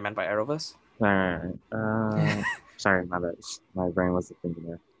 That's what I meant by Arrowverse. Right. Sorry, my bad. My brain wasn't thinking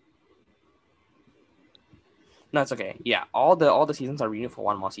there. No, it's okay. Yeah, all the seasons are renewed for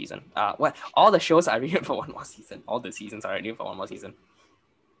one more season. All the shows are renewed for one more season. All the seasons are renewed for one more season.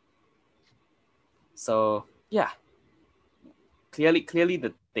 So yeah, clearly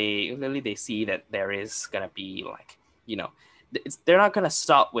they see that there is gonna be like, they're not gonna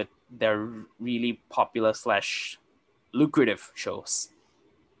stop with their really popular / lucrative shows.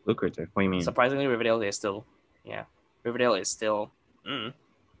 Lucrative? What do you mean? Surprisingly, Riverdale is still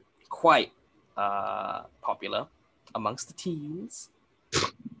quite popular amongst the teens.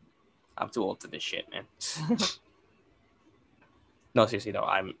 I'm too old for this shit, man. No, seriously though,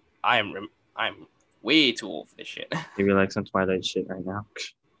 I'm way too old for this shit. Maybe like some Twilight shit right now.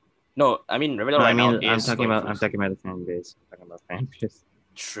 No, I mean Riverdale now is. I'm talking about the fan base. I'm talking about fan base.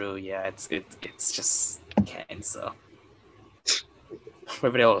 True, yeah, it's just cancer.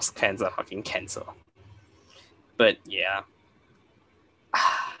 Riverdale is fucking cancer. But yeah,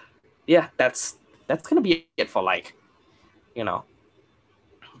 yeah, that's gonna be it for like, the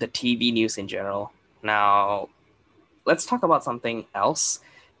TV news in general. Now, let's talk about something else,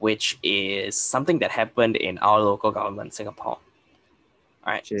 which is something that happened in our local government, Singapore.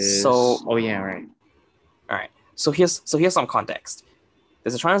 All right. Oh yeah, right. All right. So here's some context.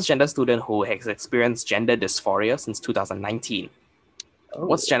 There's a transgender student who has experienced gender dysphoria since 2019. Oh.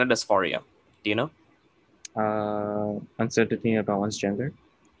 What's gender dysphoria? Do you know? Uncertainty about one's gender.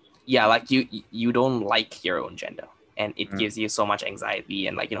 Yeah, like you don't like your own gender, and it gives you so much anxiety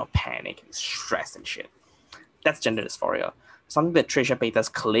and panic and stress and shit. That's gender dysphoria. Something that Trisha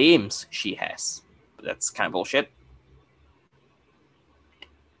Paytas claims she has. But that's kind of bullshit.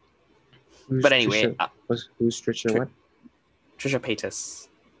 But anyway, who's Trisha? What? Trisha Paytas.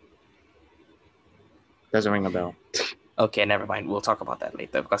 Doesn't ring a bell. Okay, never mind. We'll talk about that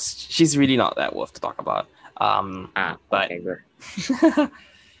later because she's really not that worth to talk about. Okay, good.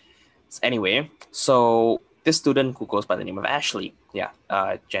 Anyway, so this student who goes by the name of Ashley,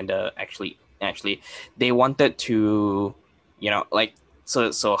 gender actually, they wanted to,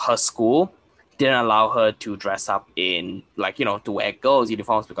 so her school didn't allow her to dress up in to wear girls'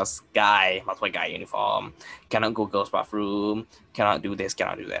 uniforms because guy must wear guy uniform, cannot go girls' bathroom, cannot do this,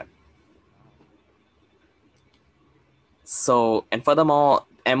 cannot do that. So, and furthermore,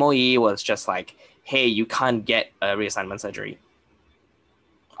 MOE was just like, hey, you can't get a reassignment surgery.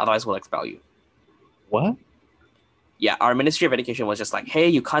 Otherwise, we'll expel you. What? Yeah, our Ministry of Education was just like, hey,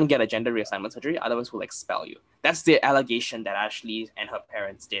 you can't get a gender reassignment surgery, otherwise we'll expel you. That's the allegation that Ashley and her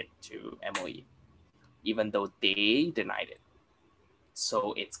parents did to MOE, even though they denied it.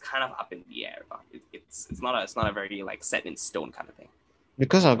 So it's kind of up in the air. It's not a very set in stone kind of thing.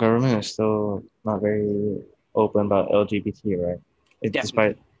 Because our government is still not very open about LGBT, right?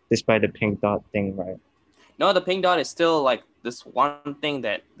 Despite the pink dot thing, right? No, the pink dot is still this one thing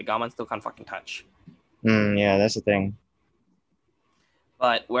that the government still can't fucking touch. Yeah, that's the thing.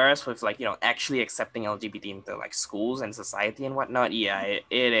 But whereas with actually accepting LGBT into schools and society and whatnot, yeah, it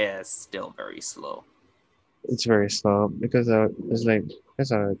is still very slow. It's very slow because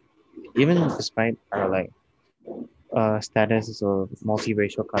even despite our status as a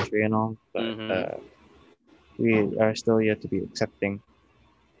multiracial country and all, but we are still yet to be accepting.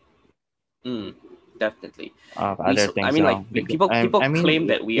 Definitely. Of other things. I mean, people claim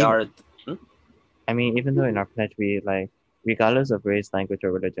that we are. I mean, even though in our country, regardless of race, language,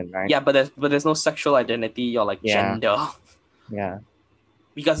 or religion, right? Yeah, but there's no sexual identity or gender. Yeah.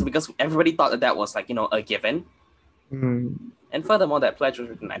 Because everybody thought that was a given. And furthermore, that pledge was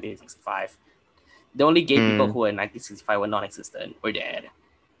written in 1965. The only gay people who were in 1965 were non-existent, were dead,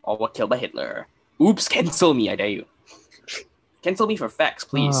 or were killed by Hitler. Oops, cancel me, I dare you. Cancel me for facts,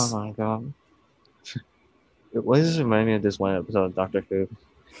 please. Oh my god. Why does this remind me of this one episode of Doctor Who?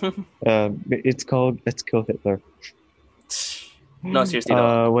 It's called Let's Kill Hitler. No, seriously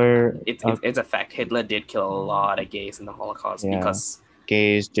though. Where it's a fact. Hitler did kill a lot of gays in the Holocaust because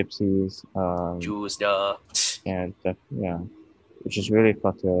gays, gypsies, Jews, which is really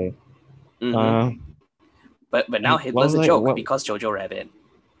fucked really. But now Hitler's a joke because Jojo Rabbit.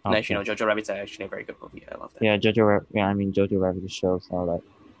 Okay. Actually, Jojo Rabbit's actually a very good movie. I love that. Yeah, Jojo Rabbit shows how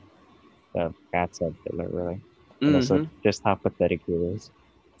the bats of Hitler really. And also just how pathetic he is.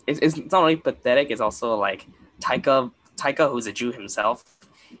 It's not only pathetic, it's also Taika, who's a Jew himself,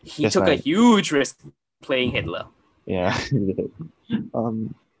 he took a huge risk playing Hitler. Yeah.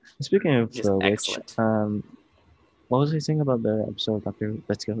 Speaking of which, what was I saying about the episode of Doctor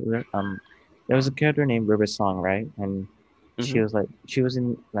Let's Kill Hitler? There was a character named River Song, right? And she was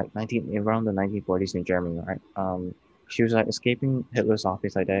in around the 1940s in Germany, right? She was escaping Hitler's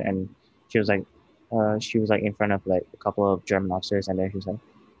office like that, and she was in front of a couple of German officers, and then she was like,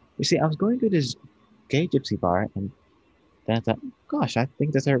 you see, I was going to this gay gypsy bar, and then I thought, gosh, I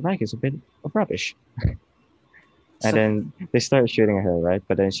think the Third Reich is a bit of rubbish. And then they started shooting at her, right?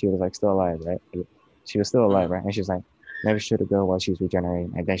 But then she was still alive, right? She was still alive, right? And she's like, never shoot a girl while she's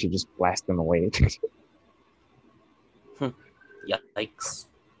regenerating, and then she just blasts them away. Yikes.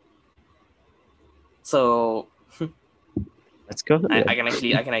 So let's go. I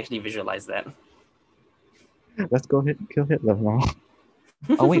can actually visualize that. Let's go kill Hitler now.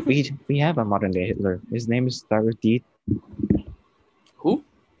 Oh wait, we have a modern day Hitler. His name is starts with D. Who?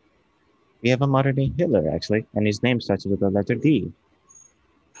 We have a modern day Hitler actually, and his name starts with the letter D.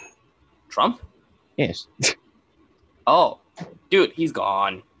 Trump? Yes. Oh, dude, he's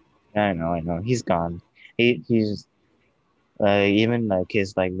gone. I know. He's gone. He's even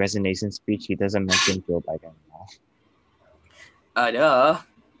his resignation speech. He doesn't mention Joe Biden now.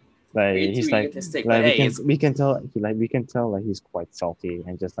 He's we can tell he's quite salty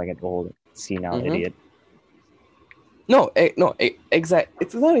and just an old senile idiot. Exactly.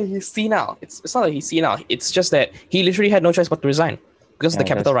 It's not that he's senile. It's not that he's senile. It's just that he literally had no choice but to resign because of the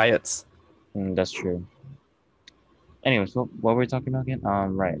Capitol riots. That's true. Anyways, what were we talking about again?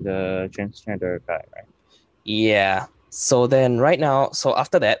 Right, the transgender guy, right? Yeah. So then so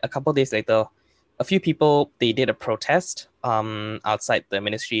after that, a couple of days later, a few people, they did a protest outside the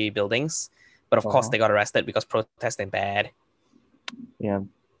ministry buildings. But of course, they got arrested because protesting bad. Yeah.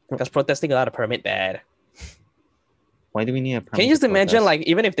 Because protesting without a permit bad. Why do we need a permit? Can you just imagine,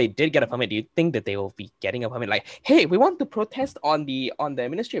 even if they did get a permit, do you think that they will be getting a permit? Hey, we want to protest on the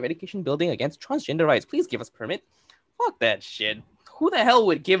Ministry of Education building against transgender rights. Please give us a permit. Fuck that shit. Who the hell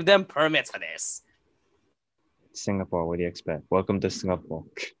would give them permits for this? Singapore, what do you expect? Welcome to Singapore.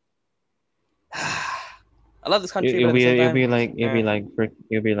 I love this country. It'll be like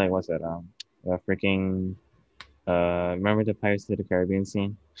what's that? Freaking remember the Pirates of the Caribbean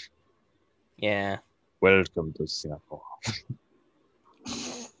scene? Yeah. Welcome to Singapore.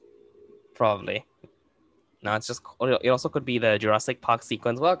 Probably. No, it's just. It also could be the Jurassic Park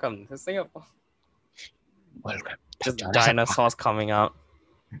sequence. Welcome to Singapore. Welcome to Just Dinosaur Park. dinosaurs coming out.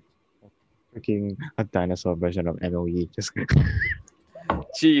 Freaking a dinosaur version of MOE. Just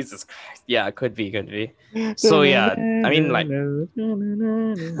Jesus Christ. Yeah, could be. So yeah, I mean like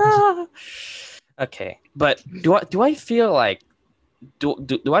okay. But do I feel like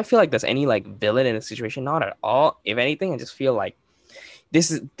do I feel like there's any like villain in the situation? Not at all. If anything, I just feel like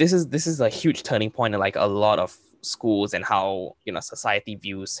this is a huge turning point in like a lot of schools and how society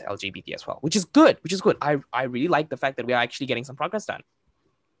views LGBT as well, which is good. I really like the fact that we are actually getting some progress done.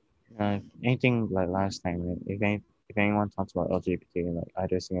 anything like last time, right? If anyone talks about LGBT in like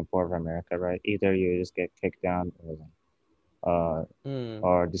either Singapore or America, right? Either you just get kicked down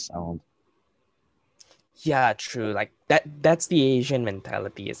or disowned. Yeah, true. Like that's the Asian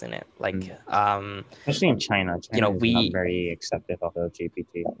mentality, isn't it? Like Especially in China. China is not we very acceptive of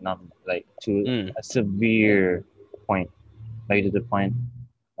LGBT, not like to mm, a severe point, like to the point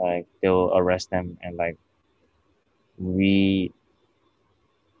like they'll arrest them and like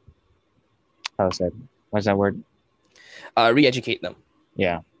how's that? What's that word? re-educate them.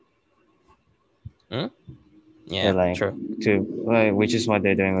 Yeah. Yeah, like true. which is what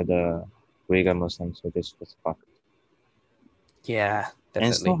they're doing with the Uyghur Muslims, which is just fuck. Yeah, And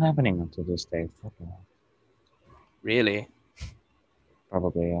it's still definitely. happening until this day. Okay. Really?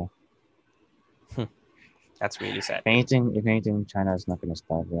 Probably, yeah. That's really sad. If anything, China is not gonna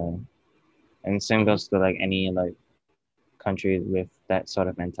stop, right? And same goes to like any like country with that sort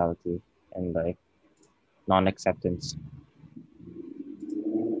of mentality and like non-acceptance.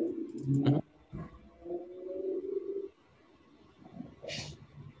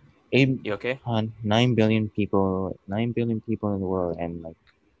 You okay? 9 billion people in the world, and like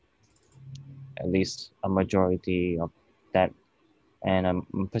at least a majority of that, and a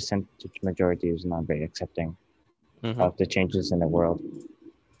percentage majority is not very accepting of the changes in the world.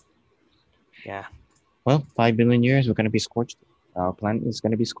 Yeah. Well, 5 billion years, we're gonna be scorched. Our planet is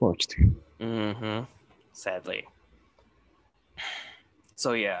gonna be scorched. Sadly.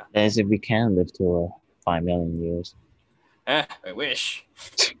 So yeah. As if we can live to 5 million years. I wish.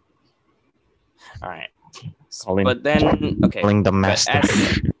 All right. Calling the master.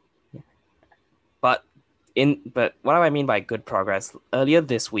 But what do I mean by good progress? Earlier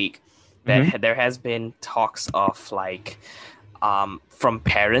this week, there has been talks of like from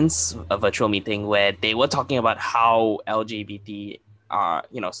parents, a virtual meeting where they were talking about how LGBT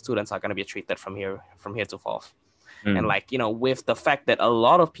students are going to be treated from here to forth. And like, with the fact that a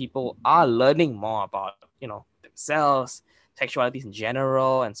lot of people are learning more about, themselves, sexualities in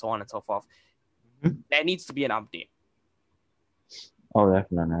general, and so on and so forth, there needs to be an update. Oh,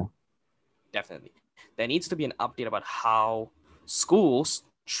 definitely. Definitely. There needs to be an update about how schools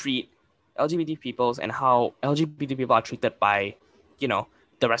treat LGBT peoples and how LGBT people are treated by, the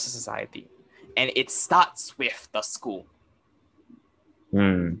rest of society. And it starts with the school.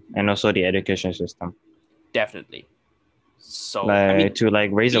 And also the education system. Definitely. So to like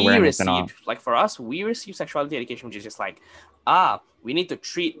raise awareness and all. Like for us, we receive sexuality education, which is just like, we need to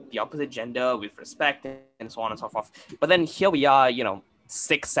treat the opposite gender with respect and so on and so forth. But then here we are,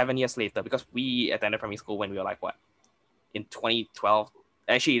 6-7 years later, because we attended primary school when we were like what, in 2012,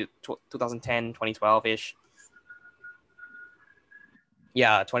 actually 2010, 2012-ish.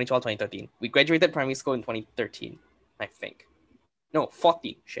 Yeah, 2012, 2013. We graduated primary school in 2013, I think. No,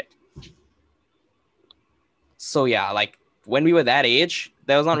 14. Shit. So yeah, like when we were that age,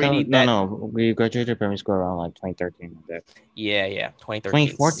 there was not really that. No, we graduated primary school around like 2013. Yeah, 2013.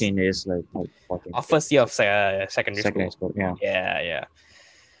 2014 is like 14. Our first year of secondary school.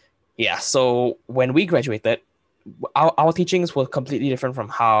 Yeah. So when we graduated, our teachings were completely different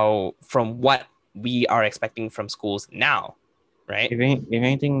from what we are expecting from schools now, right? If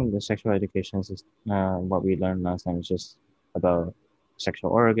anything, the sexual education is what we learned last time is just about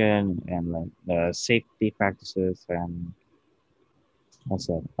sexual organ and like the safety practices and what's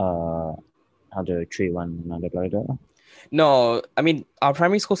that? How to treat one another. No, I mean our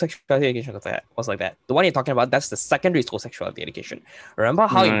primary school sexuality education was like that. The one you're talking about, that's the secondary school sexuality education. Remember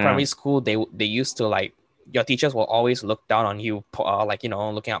how in primary school they used to like your teachers will always look down on you, like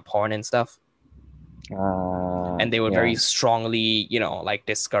looking at porn and stuff. And they would very strongly, like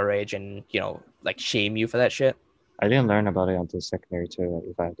discourage and like shame you for that shit. I didn't learn about it until secondary too,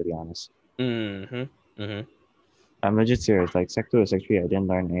 if I have to be honest. I'm legit serious. Like Sec 2 or Sec 3, I didn't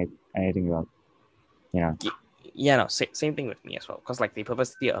learn anything about, Yeah, no, same thing with me as well. Because like they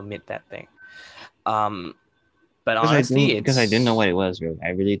purposely omit that thing. But honestly, because I didn't know what it was, really. I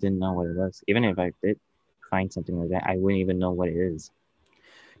really didn't know what it was. Even if I did find something like that, I wouldn't even know what it is.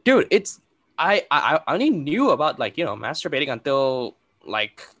 Dude, I only knew about like masturbating until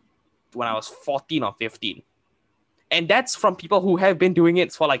like when I was 14 or 15. And that's from people who have been doing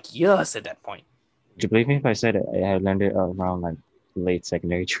it for like years at that point. Do you believe me if I said it? I learned it around like late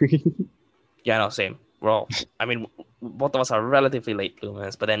secondary tree. Yeah, no, same. Well, I mean, both of us are relatively late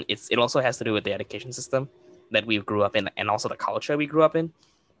bloomers, but then it also has to do with the education system that we grew up in and also the culture we grew up in.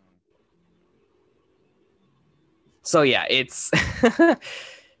 So yeah, it's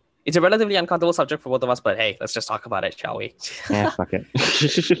it's a relatively uncomfortable subject for both of us, but hey, let's just talk about it, shall we? Yeah, fuck it.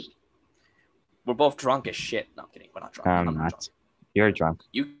 We're both drunk as shit. No, I'm kidding. We're not drunk. I'm not not. drunk. You're drunk.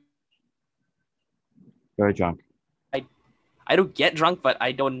 You're drunk. I don't get drunk, but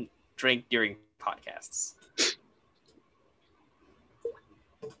I don't drink during podcasts.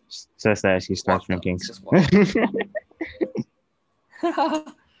 Says that as he starts Walk, drinking. it's just walk.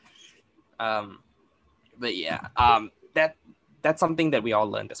 But yeah, that's something that we all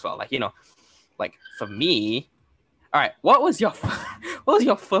learned as well. Like, you know, like for me, all right, what was your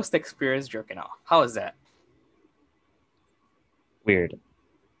first experience jerking off? How was that? Weird.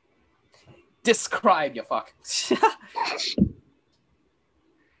 Describe your fuck.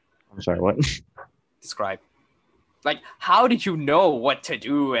 I'm sorry, what? Describe. Like, how did you know what to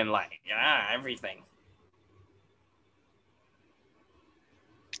do and like, everything?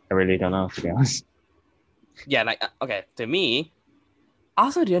 I really don't know, to be honest. Yeah, like, okay, to me, I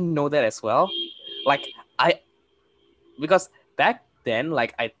also didn't know that as well. Like, because back then,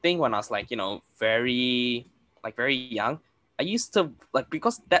 like, I think when I was like, you know, very young, I used to like,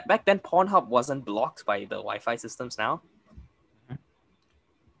 because that back then Pornhub wasn't blocked by the Wi-Fi systems now.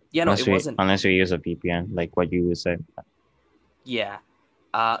 Yeah, no, it wasn't. Unless you use a VPN, like what you said. Yeah.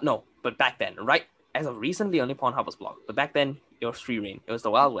 No, but back then, right? As of recently, only Pornhub was blocked. But back then, it was free reign. It was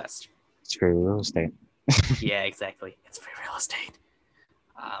the Wild West. It's free real estate. Yeah, exactly. It's free real estate.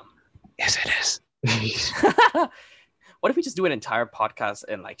 Yes, it is. What if we just do an entire podcast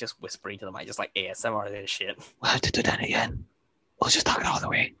and like just whispering to the mic, just like ASMR and shit? We'll have to do that again. We'll just talk it all the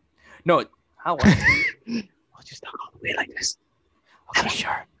way. No, how? We'll just talk all the way like this. Okay,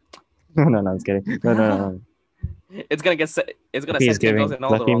 sure. No, I was kidding. No. It's gonna get. It's gonna.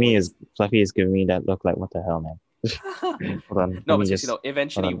 Fluffy is giving me that look like, what the hell, man. Hold on. No, but seriously though,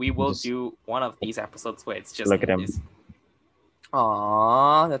 eventually we will do one of these episodes where it's just look at him.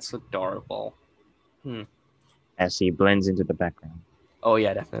 Aww, that's adorable. As he blends into the background. Oh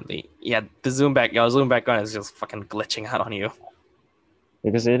yeah, definitely. Yeah, your Zoom background is just fucking glitching out on you.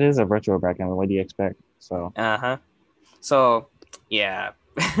 Because it is a virtual background. What do you expect? So. So yeah.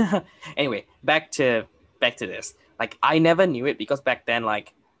 Anyway, back to this. Like, I never knew it because back then,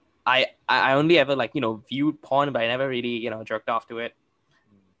 like, I only ever like, you know, viewed porn, but I never really, you know, jerked off to it.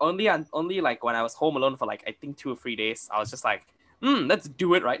 Only like when I was home alone for like I think 2 or 3 days, I was just like, let's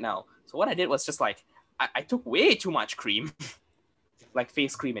do it right now. So what I did was just like I took way too much cream, like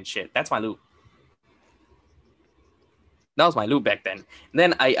face cream and shit. That's my lube. That was my lube back then. And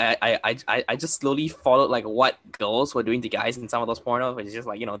then I just slowly followed like what girls were doing to guys in some of those pornos, which is just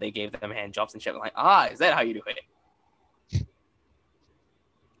like, you know, they gave them hand jobs and shit. I'm like, is that how you do it?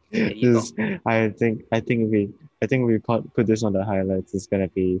 I think if we put this on the highlights, it's gonna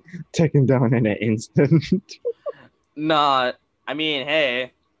be taken down in an instant. Nah, I mean,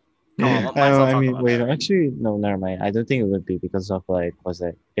 hey. Actually, no, never mind. I don't think it would be because of like, was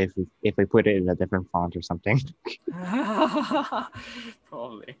it if we put it in a different font or something?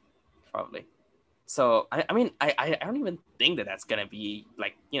 Probably. So I mean, I don't even think that's gonna be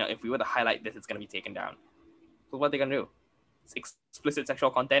like, you know, if we were to highlight this, it's gonna be taken down. So what are they gonna do? It's explicit sexual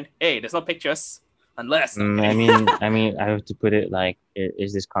content. Hey, there's no pictures unless. I mean, I have to put it like,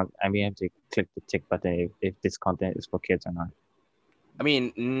 is this content? I mean, I have to click the tick button if this content is for kids or not. I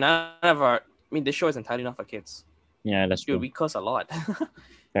mean, this show is entirely not for kids. Yeah, that's true. We curse a lot.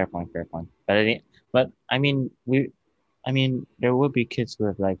 Fair point. But I mean, there will be kids who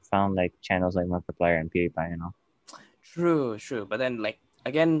have like found like channels like Markiplier and PewDiePie, you know. True. But then like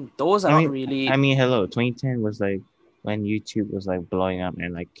again, those are not really. I mean, hello, 2010 was like when YouTube was like blowing up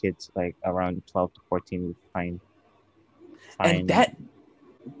and like kids like around 12 to 14 would find. And that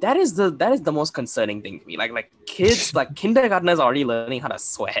is the most concerning thing to me. Like kids, like kindergartners are already learning how to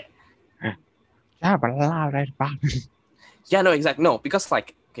sweat. Yeah, no, exactly. No, because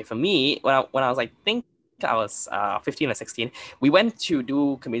like, okay, for me, when I was like, think I was 15 or 16, we went to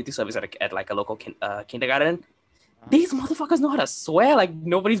do community service at like a local kindergarten. These motherfuckers know how to swear like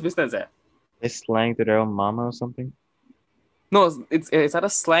nobody's business. They slang to their own mama or something? No, it's either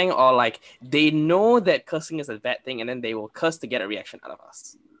slang or like they know that cursing is a bad thing, and then they will curse to get a reaction out of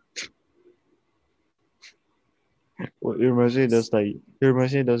us. Well, you imagine those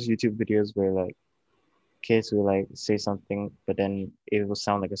YouTube videos where like kids who like say something, but then it will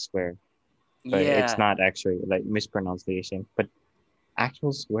sound like a swear, but it's Yeah. not actually like mispronunciation, but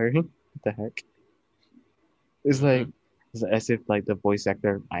actual swearing. What the heck? It's like Mhm. it's as if like the voice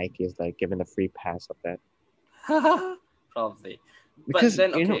actor of Ike is like given a free pass of that. Probably. But Because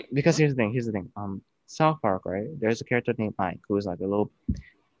then you know, okay. because here's the thing. Here's the thing. South Park, right? There's a character named Ike who's like a little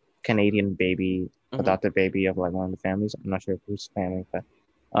Canadian baby, Mhm. adopted baby of like one of the families. I'm not sure whose family, but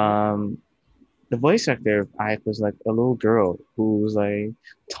the voice actor of Ike was like a little girl who was like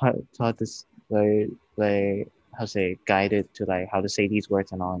taught this like how to say guided to like how to say these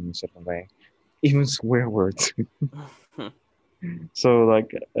words and all in a certain way, even swear words. So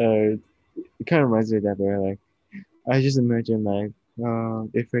like it kind of reminds me of that where like I just imagine like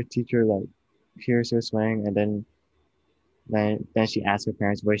if her teacher like hears her swearing and then she asks her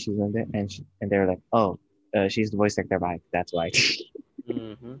parents where she's in it and they're like, oh, she's the voice actor of Ike, that's why.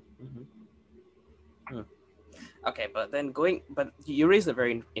 Mm-hmm. Mm-hmm. Okay, but then but you raised a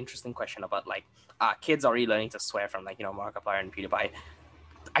very interesting question about like kids already learning to swear from like Markiplier and PewDiePie.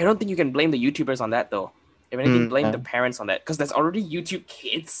 I don't think you can blame the YouTubers on that though. If anything, blame the No, parents on that because there's already YouTube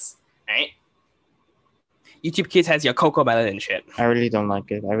Kids, right? YouTube Kids has your Coco Melon and shit. I really don't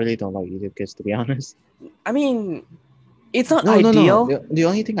like it. I really don't like YouTube Kids, to be honest. I mean, it's not No. ideal. The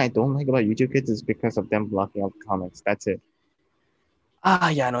only thing I don't like about YouTube Kids is because of them blocking out comments. That's it.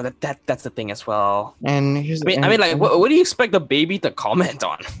 Yeah, no, that's the thing as well. And here's I mean, like, and what do you expect the baby to comment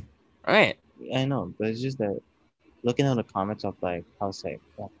on, right? I know, but it's just that looking at the comments of like how say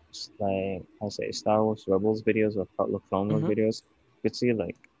Star Wars Rebels videos or Clone Wars Mm-hmm. videos, you could see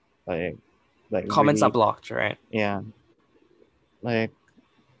like Comments are really blocked, right? yeah like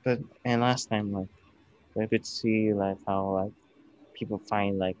but and last time like I could see like how like people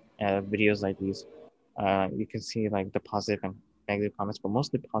find like videos like these. You can see like the positive and negative comments, but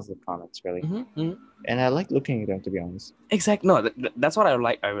mostly positive comments really. Mm-hmm. Mm-hmm. And I like looking at them, to be honest. Exactly. No, that's what I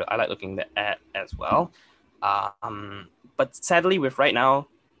like. I like looking at as well. But sadly, with right now,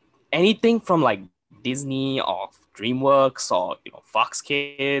 anything from like Disney or DreamWorks or Fox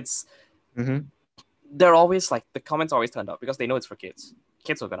Kids, Mm-hmm. they're always like the comments always turned up because they know it's for kids.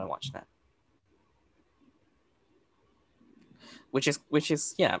 Kids are gonna watch that, which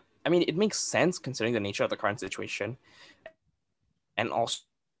is yeah. I mean, it makes sense considering the nature of the current situation, and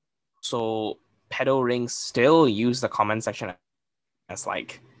also pedo rings still use the comment section as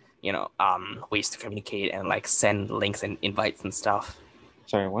like ways to communicate and like send links and invites and stuff.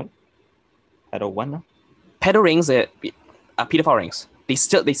 Sorry, what? At a what now? Pedo rings, pedophile rings. They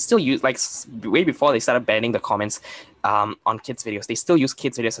still use like way before they started banning the comments on kids videos. They still use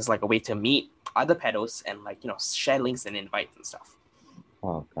kids videos as like a way to meet other pedos and like share links and invites and stuff.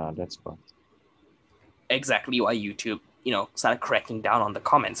 Oh god, that's fucked. Exactly why YouTube started cracking down on the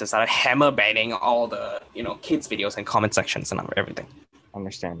comments and started hammer banning all the kids videos and comment sections and everything.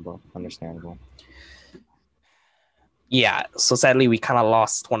 Understandable. Yeah, so sadly we kind of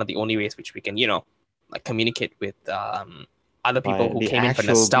lost one of the only ways which we can like communicate with other people By who the came in for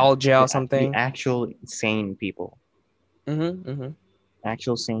actual nostalgia or the something. actual sane people. Mm-hmm.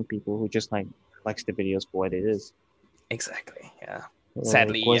 Actual sane people who just like likes the videos for what it is. Exactly. Yeah. Like,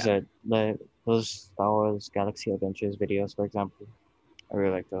 Sadly, what is yeah. it? Like those Star Wars Galaxy Adventures videos, for example. I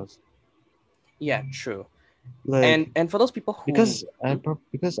really like those. Yeah, true. Like And for those people who because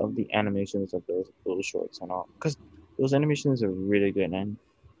of the animations of those little shorts and all, because those animations are really good and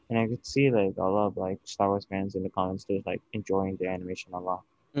I could see like a lot of like Star Wars fans in the comments just like enjoying the animation a lot.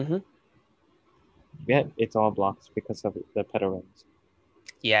 mm-hmm. Yet it's all blocked because of the pedo rings.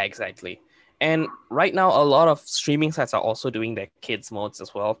 Yeah, exactly. And right now, a lot of streaming sites are also doing their kids modes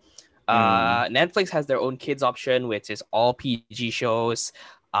as well. Netflix has their own kids option, which is all PG shows.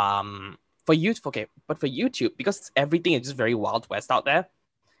 For YouTube, okay, but for YouTube, because everything is just very Wild West out there,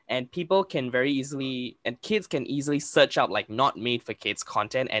 and people can very easily, and kids can easily search out like not made for kids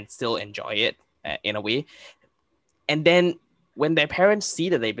content and still enjoy it in a way. And then when their parents see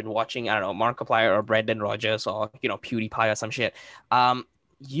that they've been watching, I don't know, Markiplier or Brendan Rogers or PewDiePie or some shit,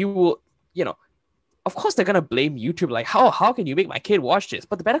 you will, of course they're gonna blame YouTube, like how can you make my kid watch this?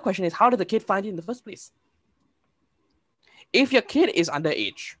 But the better question is, how did the kid find it in the first place? If your kid is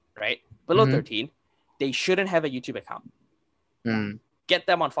underage, right, below 13, they shouldn't have a YouTube account. Get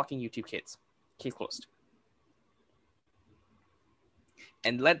them on fucking YouTube Kids. Case closed.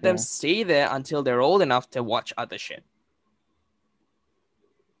 And let them stay there until they're old enough to watch other shit.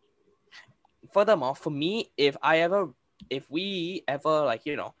 Furthermore, for me, if we ever like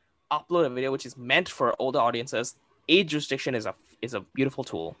upload a video which is meant for older audiences, age restriction is a beautiful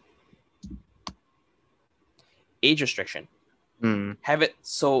tool. Age restriction. Have it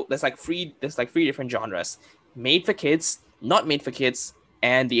so there's like three different genres: made for kids, not made for kids,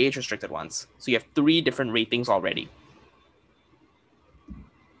 and the age restricted ones. So you have 3 different ratings already.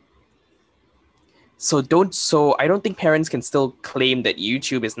 So I don't think parents can still claim that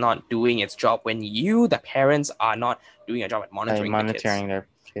YouTube is not doing its job when you, the parents, are not doing a job at monitoring the kids. Their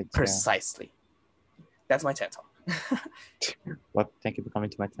kids. Precisely. That's my TED talk. Well, thank you for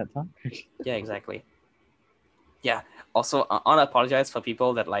coming to my TED talk. Yeah, exactly. Yeah. Also, I want to apologize for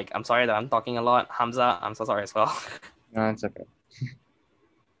people that I'm sorry that I'm talking a lot. Hamza, I'm so sorry as well. No, it's okay.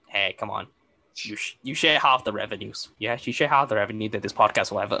 Hey, come on. You share half the revenues. Yeah, you share half the revenue that this podcast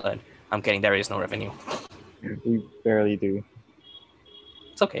will ever earn. I'm kidding. There is no revenue. We barely do.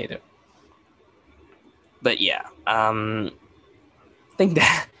 It's okay, dude. But yeah, I think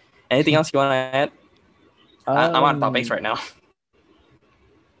that. Anything else you want to add? I'm on topics right now.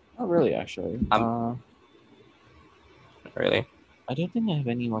 Not really, actually. Really? I don't think I have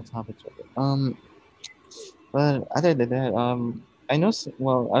any more topics. But other than that, I know.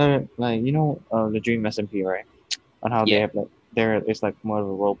 The Dream SMP, right? On how they have it's like more of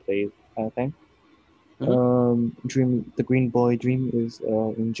a role play kind of thing. Mm-hmm. The Green Boy Dream is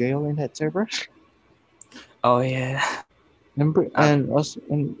in jail in that server. Oh yeah. And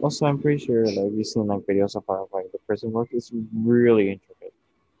also I'm pretty sure you've seen videos of how the prison work is really intricate.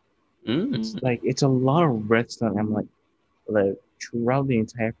 It's it's a lot of redstone. I'm like throughout the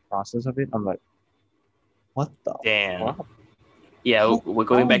entire process of it, I'm like, what the? Damn. Fuck? Yeah, we're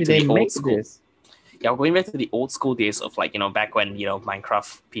going back to the old school. This? Yeah, we're going back to the old school days of back when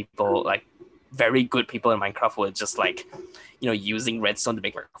Minecraft people, very good people in Minecraft were just using redstone to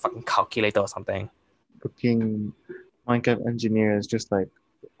make a fucking calculator or something. Fucking Minecraft engineers just make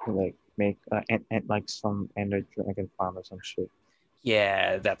some ender dragon farm or some shit.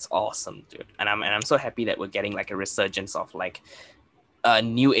 Yeah, that's awesome, dude. And I'm so happy that we're getting a resurgence of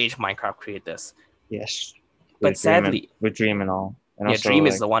new age Minecraft creators. Yes. But sadly, with Dream and all. And also, Dream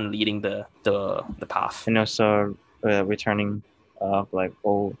is the one leading the path. And also returning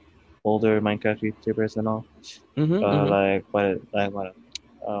older Minecraft YouTubers and all.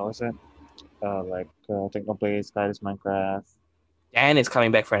 What's that? Technoblade, Sky's Minecraft. Dan is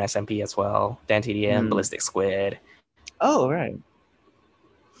coming back for an SMP as well. Dan TDM, Ballistic Squid. Oh, right.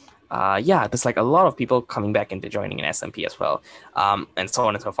 There's a lot of people coming back into joining an SMP as well, and so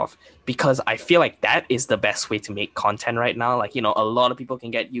on and so forth. Because I feel like that is the best way to make content right now. A lot of people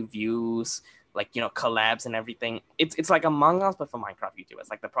can get you views, collabs and everything. It's like Among Us, but for Minecraft YouTubers,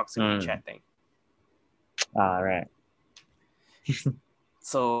 the proximity chat thing. Right.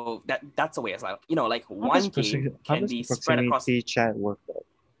 So that's the way it's one game can be spread across. Proximity chat work though?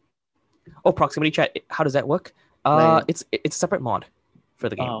 Oh, proximity chat. How does that work? It's a separate mod for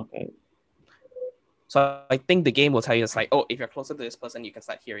the game. Oh, okay. So I think the game will tell you if you're closer to this person, you can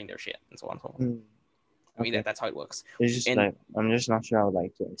start hearing their shit and so on and so on. I mean that's how it works. It's just I'm just not sure I would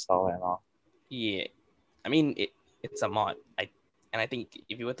like to install it at all. Yeah, I mean it's a mod. I think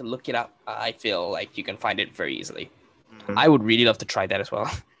if you were to look it up, I feel like you can find it very easily. I would really love to try that as well.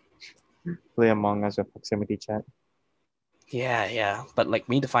 Play Among Us with proximity chat. Yeah, but we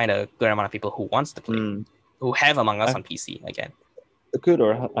need to find a good amount of people who wants to play, who have Among Us on PC again. I could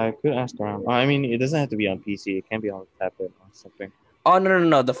ask around. I mean, it doesn't have to be on PC. It can be on tablet or something. Oh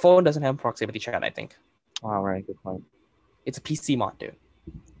no! The phone doesn't have proximity chat. I think. Oh right, good point. It's a PC mod, dude.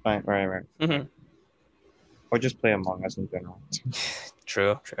 Right. Mm-hmm. Or just play Among Us in general.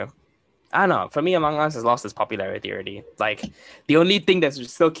 True. I don't know. For me, Among Us has lost its popularity already. The only thing that's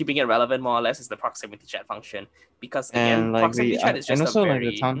still keeping it relevant, more or less, is the proximity chat function. Because again, proximity chat is just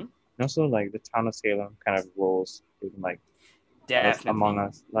the town. And also, the town of Salem kind of rules. Definitely. Among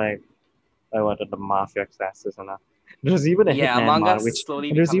Us, what are the mafia classes and that. There's even a Hitman Among mod, Us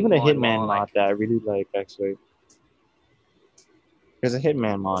there's even a Hitman mod that I really like actually. There's a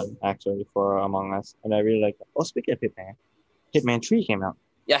Hitman mod actually for Among Us, and I really like that. Oh, speaking of Hitman, Hitman 3 came out.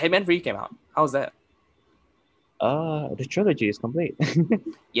 Yeah, Hitman 3 came out. How's that? The trilogy is complete.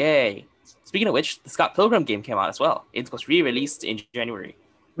 Yay! Speaking of which, the Scott Pilgrim game came out as well. It was re-released in January.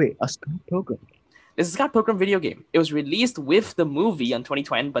 Wait, a Scott Pilgrim game? This is a Scott Pilgrim video game. It was released with the movie on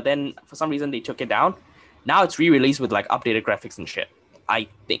 2020, but then for some reason they took it down. Now it's re-released with updated graphics and shit. I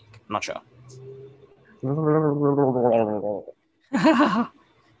think. I'm not sure.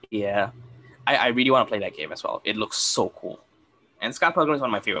 Yeah. I really want to play that game as well. It looks so cool. And Scott Pilgrim is one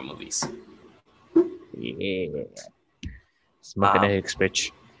of my favorite movies. Yeah. Smoking eggs,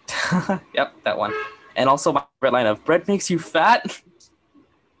 bitch. Yep, that one. And also my favorite line of bread makes you fat.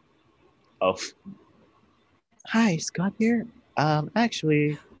 Oh. Hi, Scott here.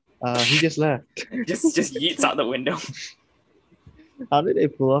 Actually, he just left. just yeets out the window. How did they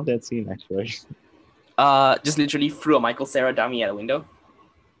pull off that scene actually? Just literally threw a Michael Cera dummy at a window.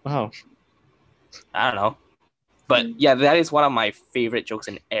 Wow. I don't know. But yeah, that is one of my favorite jokes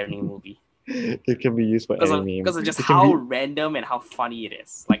in any movie. It can be used for Because any meme. of just It can how be, random and how funny it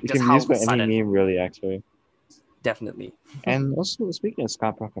is. Like it just can be how used for any sudden. meme really actually. Definitely. And also speaking of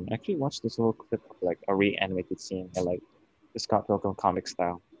Scott Pilgrim, I actually watched this little clip of like a reanimated scene in like the Scott Pilgrim comic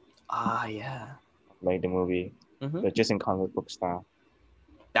style, Ah, yeah. like the movie, Mhm. but just in comic book style.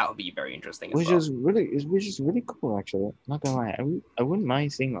 That would be very interesting as Which well. is really cool actually. Not gonna lie, I wouldn't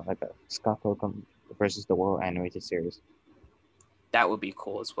mind seeing like a Scott Pilgrim versus the World animated series. That would be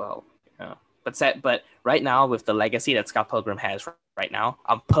cool as well. Yeah. But right now with the legacy that Scott Pilgrim has right now,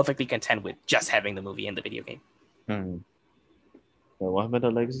 I'm perfectly content with just having the movie and the video game. Hmm. So what about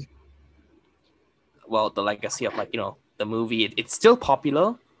the legacy? Well, the legacy of the movie, it's still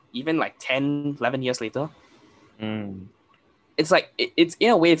popular even like 10, 11 years later. Hmm. It's like it's in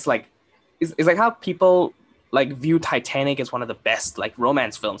a way it's like how people like view Titanic as one of the best like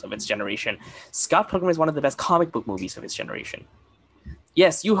romance films of its generation. Scott Pilgrim is one of the best comic book movies of its generation.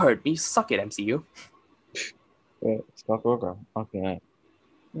 Yes, you heard me. Suck it, MCU. Wait, Scott Pilgrim. Okay.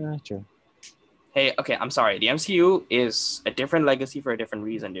 Yeah, true. Hey, okay, I'm sorry. The MCU is a different legacy for a different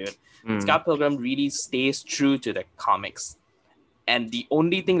reason, dude. Scott Pilgrim really stays true to the comics. And the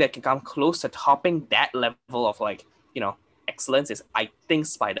only thing that can come close to topping that level of excellence is, I think,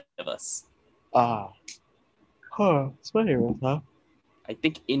 Spider-Verse. Ah. Huh. Spider-Verse, huh? I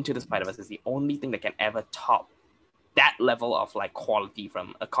think Into the Spider-Verse is the only thing that can ever top that level of like quality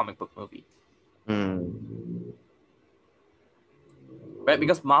from a comic book movie. Right?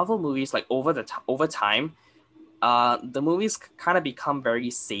 Because Marvel movies, like over time, the movies kind of become very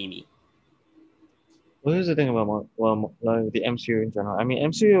samey. Well, here's the thing about like the MCU in general. I mean,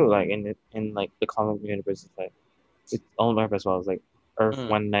 MCU like in like the comic universe is like its own life as well. It's like Earth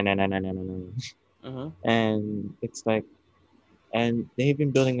 199999, and it's like, and they've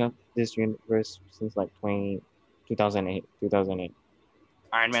been building up this universe since like 2008.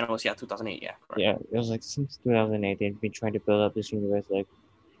 Iron Man was 2008, yeah. Correct. Yeah, it was like since 2008 they've been trying to build up this universe, like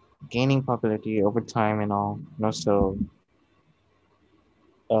gaining popularity over time and all, and also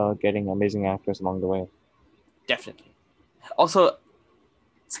getting amazing actors along the way. Definitely. Also,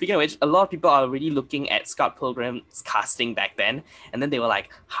 speaking of which, a lot of people are really looking at Scott Pilgrim's casting back then, and then they were like,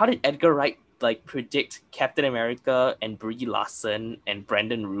 how did Edgar Wright like predict Captain America and Brie Larson and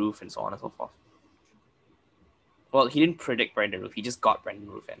Brandon Routh and so on and so forth? Well, he didn't predict Brandon Routh, he just got Brandon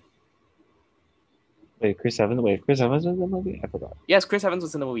Routh in. Wait, Chris Evans was in the movie? I forgot. Yes, Chris Evans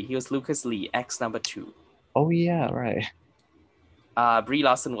was in the movie. He was Lucas Lee, X number 2. Oh yeah, right. Brie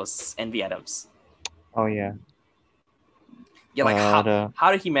Larson was Envy Adams. Oh yeah. Yeah, like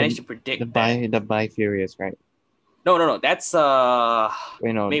how did he manage to predict the Bi-Furious, right? No. That's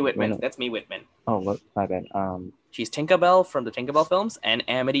Wait, no, Mae Whitman. wait, no. That's Mae Whitman. Oh, what? My bad. She's Tinkerbell from the Tinkerbell films and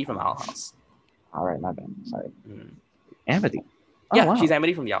Amity from Owl House. All right, my bad. Sorry. Amity. Oh, Yeah, wow. she's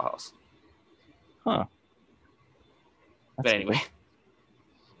Amity from the Owl House. Huh. But anyway.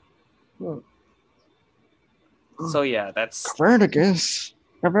 So yeah, that's Copernicus.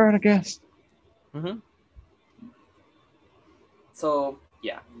 Mm-hmm. So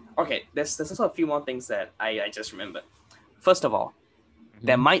yeah, okay. There's also a few more things that I just remembered. First of all,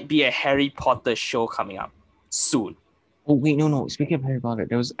 there might be a Harry Potter show coming up soon. Oh wait, no. Speaking of Harry Potter,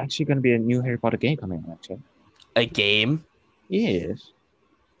 there was actually going to be a new Harry Potter game coming out. Actually. A game? Yes.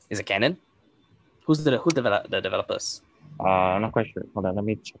 Is it canon? Who's the developers? I'm not quite sure. Hold on, let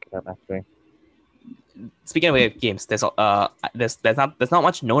me check it out actually. Speaking of games, there's not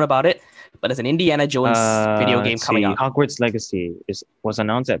much known about it, but there's an Indiana Jones video game coming out. Hogwarts Legacy was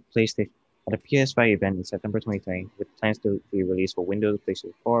announced at PlayStation at a PS5 event in September 2020, with plans to be released for Windows,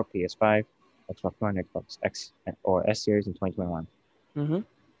 PlayStation 4, PS5, Xbox One, Xbox X, or S series in 2021. Mm-hmm.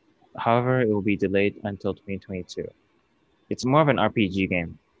 However, it will be delayed until 2022. It's more of an RPG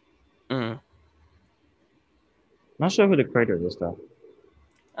game. Not sure who the creator is though.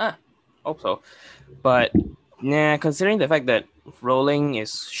 Hope so. But considering the fact that Rowling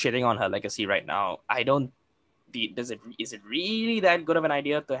is shitting on her legacy right now, is it really that good of an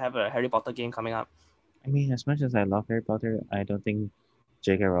idea to have a Harry Potter game coming up? I mean, as much as I love Harry Potter, I don't think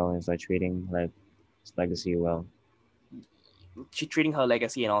J.K. Rowling is like treating like his legacy well. She's treating her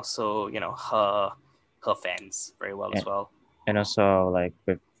legacy and also, her fans very well as well. And also like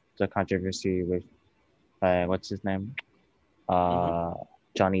with the controversy with what's his name?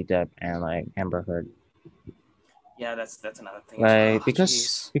 Johnny Depp and like Amber Heard. Yeah, that's another thing. Like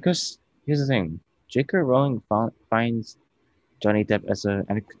because here's the thing, J.K. Rowling finds Johnny Depp as an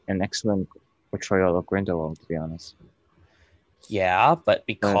excellent portrayal of Grindelwald, to be honest. Yeah, but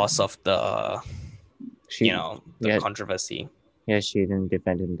because of the she the yeah controversy. she didn't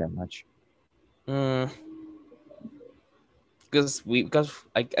defend him that much. Mm, because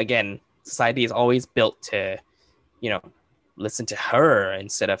like again, society is always built to, listen to her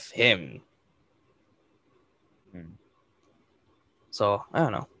instead of him. Mm. So I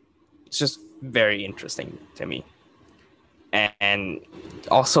don't know. It's just very interesting to me. And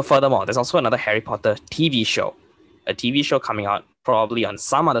also, furthermore, there's also another Harry Potter TV show, a TV show coming out probably on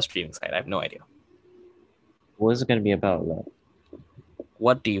some other streaming site. I have no idea. What is it gonna be about? Like,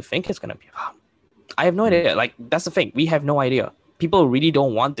 What do you think it's gonna be about? I have no idea. Like, that's the thing. We have no idea. People really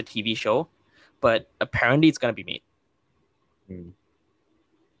don't want the TV show, but apparently it's gonna be made.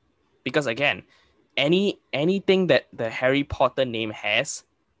 Because again, anything that the Harry Potter name has,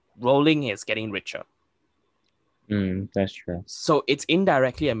 Rowling is getting richer. That's true. So it's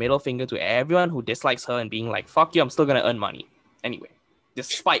indirectly a middle finger to everyone who dislikes her and being like, fuck you, I'm still gonna earn money. Anyway,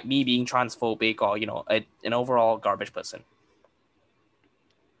 despite me being transphobic or, an overall garbage person.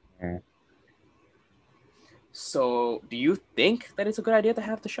 Yeah. So do you think that it's a good idea to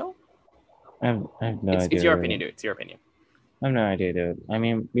have the show? I have no idea. It's your opinion, dude. It's your opinion. I have no idea, dude. I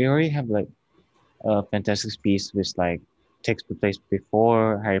mean, we already have like a Fantastic Beasts which like takes place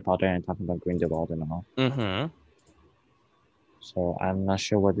before Harry Potter and talking about Grindelwald and all. Mm-hmm. So I'm not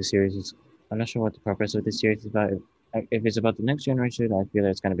sure what the series is. I'm not sure what the purpose of the series is about. If it's about the next generation, I feel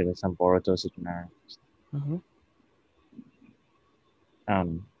like it's gonna be like some Boruto scenario. Mm-hmm.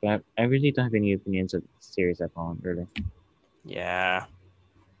 But I really don't have any opinions of the series at all, really. Yeah.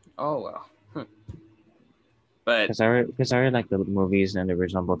 Oh well. But because I really like the movies and the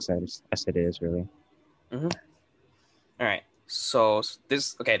original books as it is, really. Mm-hmm. All right. So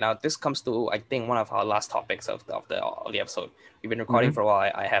this now this comes to, I think, one of our last topics of the episode. We've been recording for a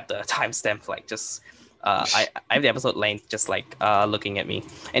while. I have the timestamp just I have the episode length just looking at me.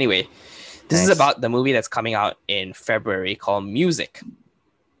 Anyway, this is about the movie that's coming out in February called Music.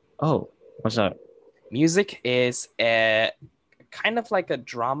 Oh, what's that? Music is a kind of like a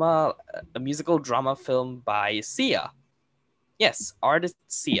musical drama film by Sia. Yes, artist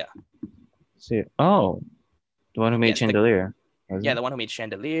Sia. Oh, the one who made Chandelier. The one who made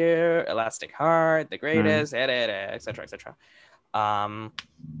Chandelier, Elastic Heart, The Greatest, etc., etc.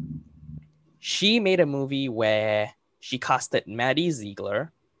 She made a movie where she casted Maddie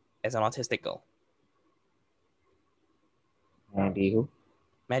Ziegler as an autistic girl. Maddie who?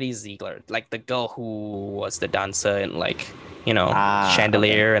 Maddie Ziegler, like the girl who was the dancer in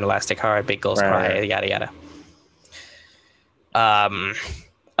Chandelier and Elastic Heart, Big Girls Cry, yada yada.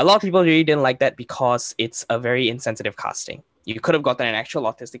 A lot of people really didn't like that because it's a very insensitive casting. You could have gotten an actual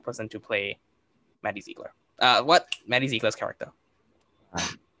autistic person to play Maddie Ziegler. Maddie Ziegler's character.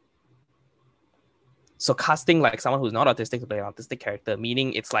 So casting someone who's not autistic to play an autistic character,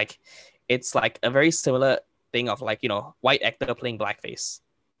 meaning it's like a very similar thing of white actor playing blackface.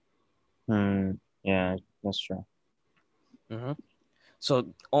 Yeah, that's true. Mm-hmm. So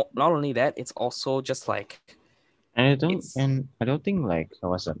not only that, it's also just and I don't think I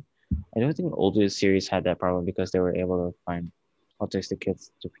don't think older series had that problem because they were able to find autistic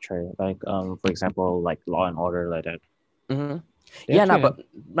kids to portray. For example, like Law and Order, like that. Mm-hmm.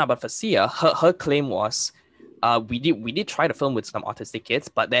 But for Sia, her claim was, we did try to film with some autistic kids,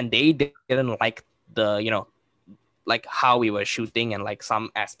 but then they didn't like the how we were shooting and some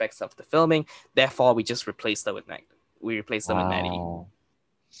aspects of the filming. Therefore, we just replaced them with Maddie. I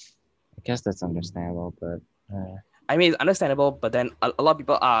guess that's understandable, but I mean, it's understandable, but then a lot of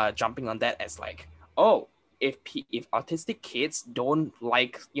people are jumping on that as if autistic kids don't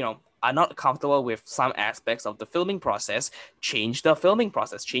are not comfortable with some aspects of the filming process, change the filming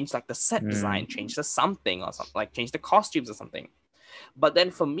process, change the set design, change the something or something, change the costumes or something. But then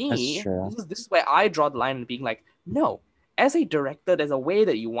for me, this is where I draw the line and being no, as a director, there's a way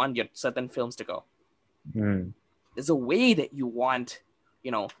that you want your certain films to go. There's a way that you want,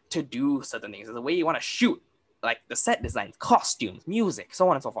 to do certain things. There's a way you want to shoot, the set design, costumes, music, so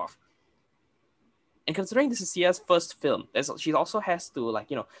on and so forth. And considering this is Sia's first film, she also has to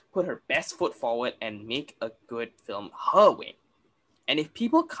put her best foot forward and make a good film her way. And if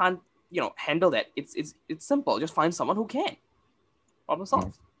people can't handle that, it's simple. Just find someone who can. Problem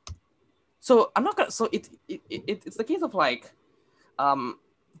solved. So I'm not gonna. So it's the case of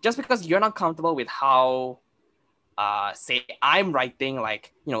just because you're not comfortable with how say I'm writing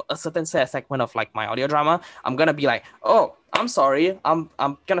a certain segment of my audio drama, I'm gonna be oh, I'm sorry, I'm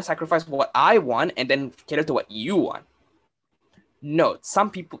gonna sacrifice what I want and then cater to what you want. No, some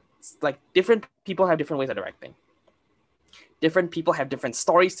people different people have different ways of directing. Different people have different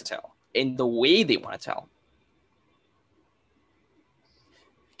stories to tell in the way they want to tell.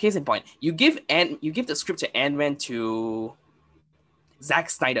 case in point, you give the script to Ant-Man to Zack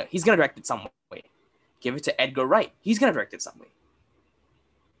Snyder, he's gonna direct it some way. Give it to Edgar Wright, he's gonna direct it some way.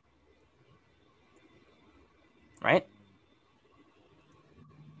 Right?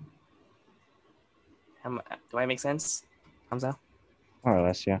 Do I make sense, Hamza? More or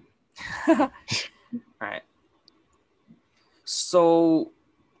less, yeah. All right. So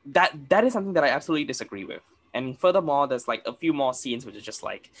that is something that I absolutely disagree with. And furthermore, there's like a few more scenes which are just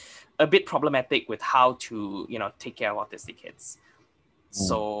like a bit problematic with how to, take care of autistic kids.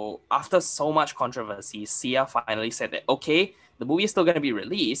 So after so much controversy, Sia finally said that, okay, the movie is still going to be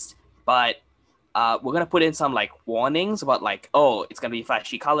released, but we're going to put in some like warnings about like, oh, it's going to be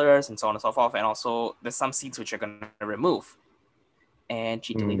flashy colors and so on and so forth. And also there's some scenes which are going to remove. And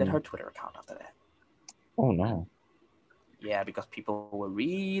she deleted her Twitter account after that. Oh, no. Yeah, because people were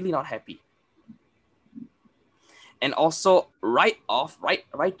really not happy. And also, right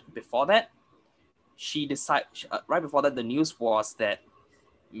before that, right before that, the news was that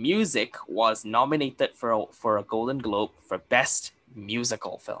Music was nominated for a Golden Globe for Best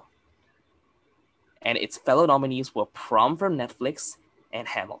Musical Film. And its fellow nominees were Prom from Netflix and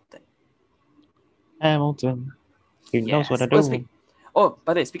Hamilton. Hamilton. He knows what to do.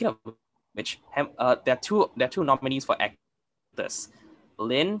 By the way, speaking of which, there are two nominees for actors,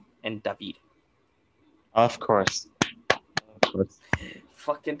 Lynn and David. Of course.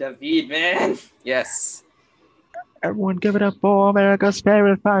 Fucking David, man. Yes. Everyone give it up for America's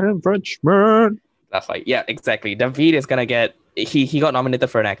favorite fighting Frenchman. That's like, yeah, exactly. David is gonna get, he got nominated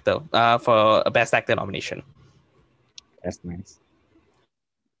for an actor, for a Best Actor nomination. That's nice.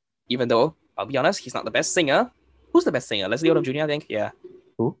 Even though, I'll be honest, he's not the best singer. Who's the best singer? Leslie Odom Jr., I think. Yeah.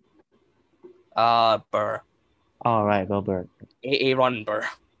 Who? Burr. Oh, right, Bill Burr. Aaron Burr.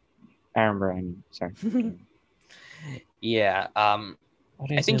 Aaron Burr, sorry. Yeah.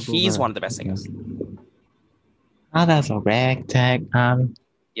 I think he's one of the best singers. Oh, that's a ragtag.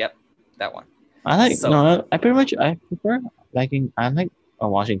 Yep, that one. I prefer I like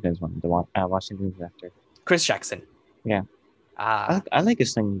Washington's one, the one Washington's actor. Chris Jackson. Yeah. I like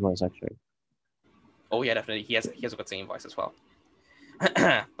his singing voice actually. Oh yeah, definitely. He has a good singing voice as well.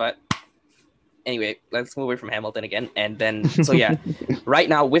 But anyway, let's move away from Hamilton again. And then so yeah, right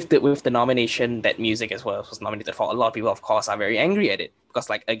now with the nomination that Music as well was nominated for, a lot of people of course are very angry at it. Because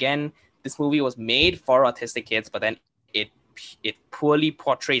like again, this movie was made for autistic kids, but then it poorly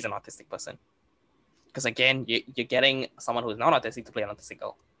portrays an autistic person. Because again, you're getting someone who's not autistic to play an autistic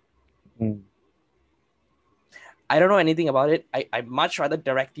girl. Mm. I don't know anything about it. I'd much rather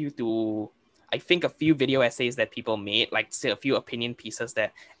direct you to, I think, a few video essays that people made, like say a few opinion pieces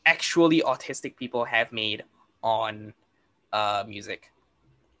that actually autistic people have made on Music,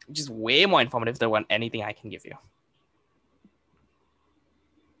 which is way more informative than anything I can give you.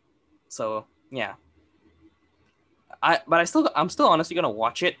 So yeah, I'm still honestly gonna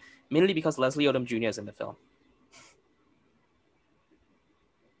watch it, mainly because Leslie Odom Jr. is in the film.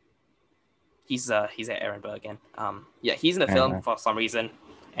 He's at Aaron Burr again. Yeah, he's in the film for some reason,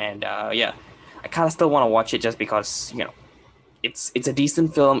 and yeah, I kind of still want to watch it just because it's a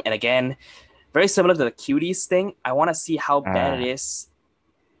decent film, and again, very similar to the Cuties thing. I want to see how bad it is.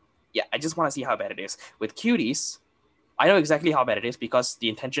 Yeah, I just want to see how bad it is with Cuties. I know exactly how bad it is because the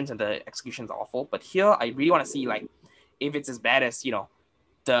intentions and the executions are awful. But here, I really want to see like if it's as bad as if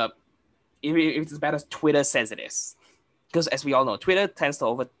it's as bad as Twitter says it is. Because as we all know, Twitter tends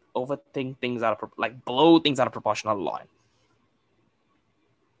to overthink things out of blow things out of proportion a lot.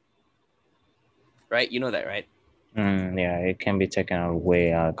 Right? You know that, right? Yeah, it can be taken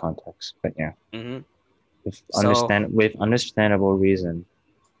way out of context, but yeah, with understandable reason.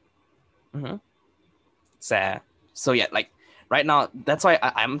 Sad. So yeah, like right now, that's why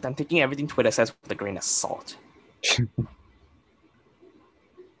I'm taking everything Twitter says with a grain of salt.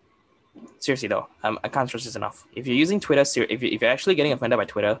 Seriously though, I can't stress this enough. If you're using Twitter, if you're actually getting offended by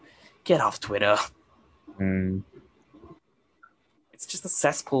Twitter, get off Twitter. It's just a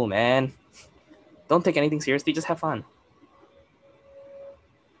cesspool, man. Don't take anything seriously. Just have fun.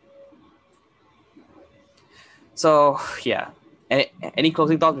 So yeah, any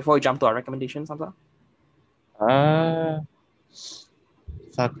closing thoughts before we jump to our recommendations, Hamza?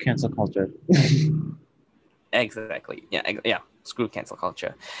 Fuck cancel culture. Exactly. Yeah. Screw cancel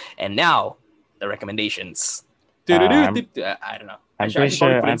culture. And now the recommendations. I don't know. I'm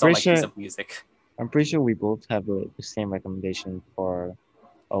pretty sure we both have the same recommendation for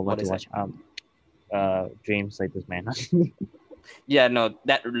what to watch. Dreams Like This Man. Yeah, no,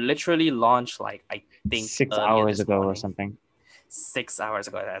 that literally launched like I think 6 hours ago or something. 6 hours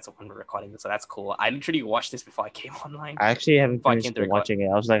ago. That's when we're recording this, so that's cool. I literally watched this before I came online. I actually haven't Before I came finished to record. watching it.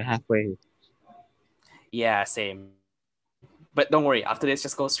 I was like halfway. Yeah, same. But don't worry. After this,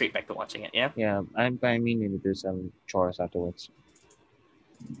 just go straight back to watching it. Yeah. Yeah, I mean to do some chores afterwards.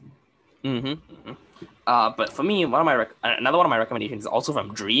 But for me, another one of my recommendations is also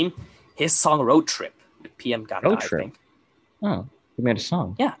from Dream. His song "Road Trip" with PM Gata, Road I Trip? think. Oh, he made a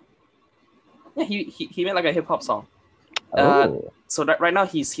song. Yeah, he made like a hip hop song. Oh, So that right now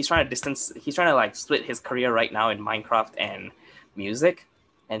he's trying to like split his career right now in Minecraft and music,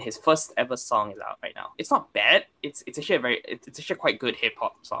 and his first ever song is out right now. It's not bad. It's actually it's actually quite good hip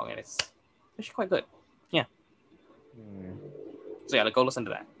hop song, and it's actually quite good. Yeah. So yeah, go listen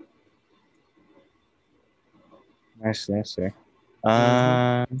to that. nice.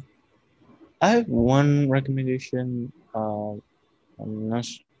 I have one recommendation. I'm not.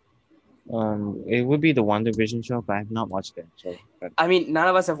 It would be the WandaVision show, but I have not watched it. So, but I mean, none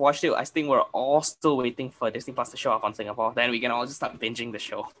of us have watched it. I think we're all still waiting for Disney Plus to show up on Singapore. Then we can all just start binging the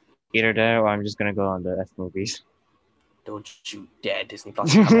show. either that, or I'm just gonna go on the F movies. Don't you dare Disney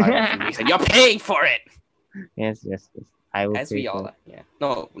Plus to come out of movies, and you're paying for it. Yes. I will. As pay we for all it. are. Yeah.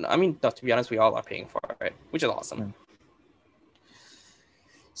 No, I mean, to be honest, we all are paying for it, which is awesome. Yeah.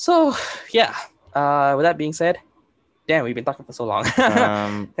 So, yeah. With that being said, damn, we've been talking for so long.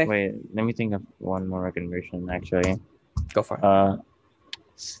 Wait, let me think of one more recommendation. Actually, Go for it.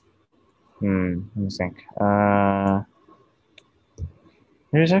 Let me think.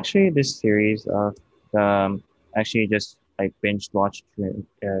 There's actually this series of actually just like binge watched in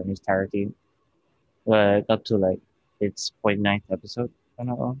entirety, like up to like its 49th episode. If I'm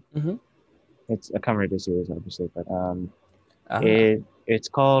not wrong. It's a Kamen Rider series, obviously, but it's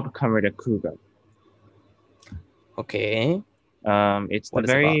called Kamen Rider Kuga. Okay. It's What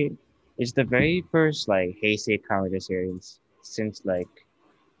the is it about? it's the very first like Heisei Kamen Rider series since like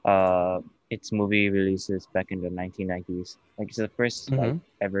its movie releases back in the 1990s. Like it's the first like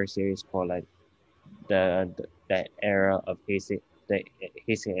ever series for like that era of Heisei, the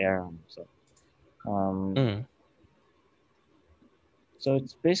Heisei era. So so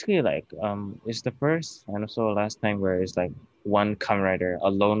it's basically like it's the first and also last time where it's like one Kamen Rider, a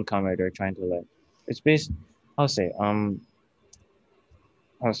lone Kamen Rider trying to like it's based I'll say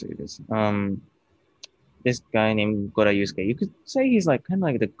this this guy named Gora Yusuke. You could say he's like kind of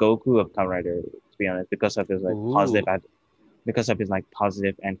like the Goku of Kamen Rider, to be honest, because of his like because of his like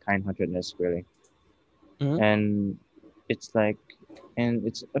positive and kind-heartedness, really. And it's like, and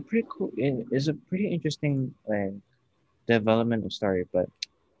it's a pretty cool. It's a pretty interesting like development of story, but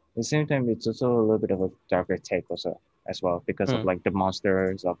at the same time, it's also a little bit of a darker take also as well because of like the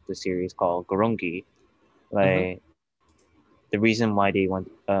monsters of the series called Gorongi, like. The reason why they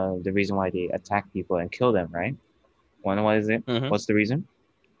attack people and kill them, right? What is it? What's the reason?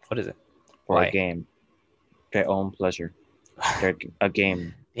 What is it? For Why? a game, their own pleasure. They're a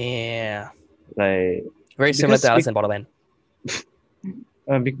game. Yeah. Like very similar to Alice in Borderland.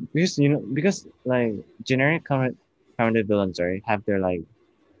 Because like generic common villains, right, have their like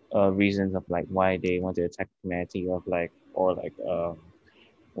reasons of like why they want to attack humanity or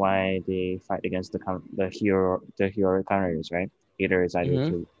why they fight against the hero counters, right? Either is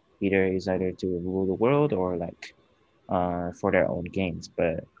either to rule the world or like for their own gains,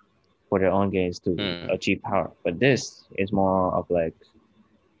 but for their own gains to achieve power. But this is more of like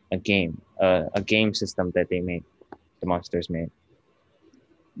a game system that the monsters made.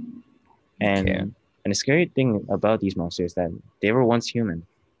 And the scary thing about these monsters is that they were once human.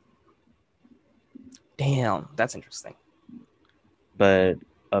 Damn, that's interesting. But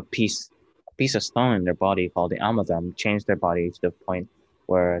a piece of stone in their body called the amalgam changed their body to the point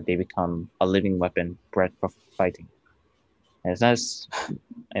where they become a living weapon bred for fighting. And thus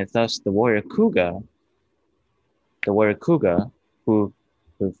the warrior Kuga, who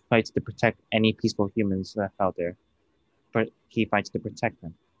fights to protect any peaceful humans left out there, but he fights to protect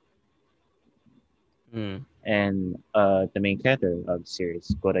them. And the main character of the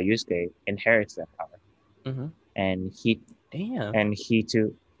series, Gora Yusuke, inherits that power. And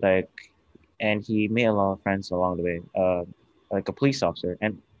he made a lot of friends along the way, like a police officer.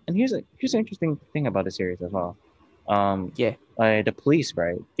 And here's an interesting thing about the series as well. The police,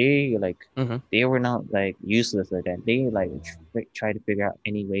 right? They like they were not like useless like that. They like try to figure out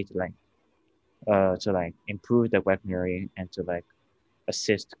any way to improve the weaponry and to like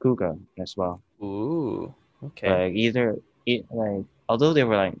assist Kuga as well. Ooh, okay. Although they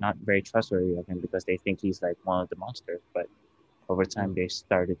were like not very trustworthy of him because they think he's like one of the monsters, but over time they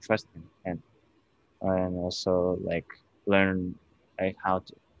started to trust him and also like learn like how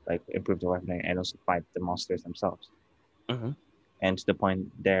to like improve the weaponry and also fight the monsters themselves. and to the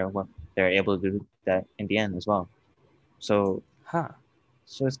point they're able to do that in the end as well. So Huh.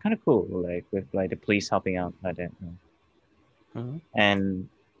 so it's kind of cool, like with like the police helping out like that. Hmm. And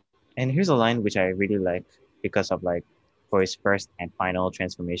here's a line which I really like because of like for his first and final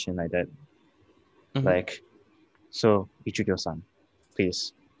transformation like that. Mhm. Like, so Ichigo-san,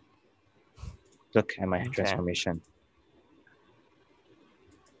 please look at my Okay. transformation.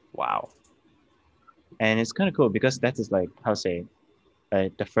 Wow. And it's kind of cool because that is like how say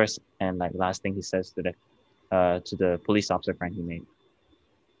the first and like last thing he says to the police officer friend he made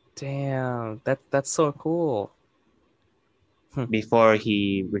Damn. That's so cool. before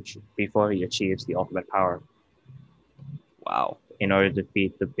before he achieves the ultimate power Wow. in order to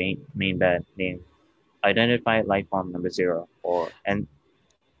defeat the main bad named Identified Life Form Number Zero or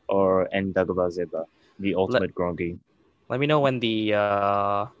Ndagaba Zeba, the ultimate Grongi. Let me know when the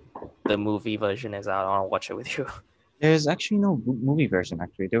movie version is out. I want to watch it with you. There's actually no movie version.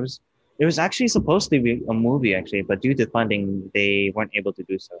 Actually, there was actually supposed to be a movie actually, but due to funding, they weren't able to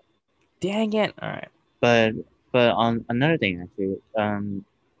do so. Dang it! All right. But on another thing actually,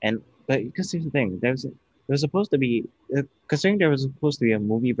 but because here's the thing, there was supposed to be considering there was supposed to be a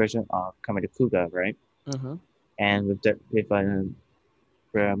movie version of Kamada Kuga, right? Mm-hmm. And with the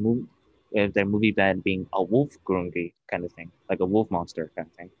movie bad being a wolf grungy kind of thing, like a wolf monster kind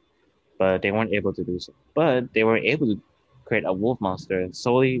of thing. But they weren't able to do so. But they were able to create a wolf monster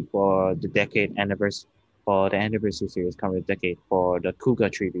solely for the anniversary series coming the decade for the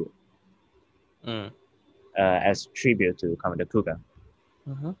Kuga tribute, Mm. as tribute to Kamada Kuga.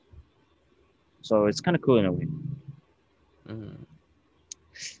 Mm-hmm. So it's kind of cool in a way. Mm.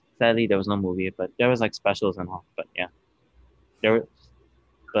 Sadly, there was no movie, but there was like specials and all. But yeah, there were.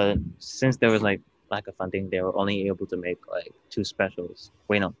 But since there was like lack of funding, they were only able to make like 2 specials.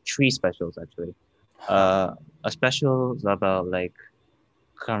 Wait, no, 3 specials actually. Huh. A special about like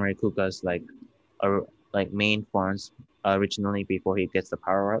Kamari Kuka's like main forms originally before he gets the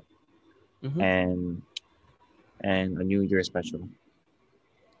power up, Mm-hmm. and a New Year special.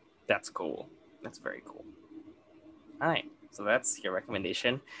 That's cool. That's very cool. All right. So that's your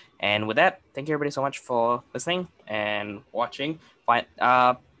recommendation. And with that, thank you everybody so much for listening and watching. Fine.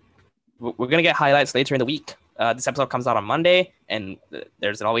 We're gonna get highlights later in the week. This episode comes out on Monday, and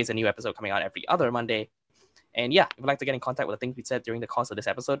there's always a new episode coming out every other Monday. And yeah, if you'd like to get in contact with the things we said during the course of this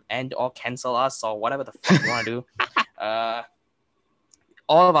episode and or cancel us or whatever the fuck you want to do,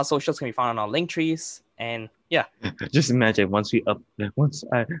 all of our socials can be found on our link trees. And yeah, Just imagine once we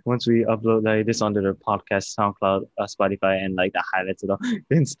upload like this onto the podcast, SoundCloud, Spotify, and like the highlights and all,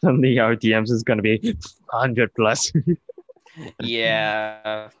 instantly our DMs is gonna be 100 plus.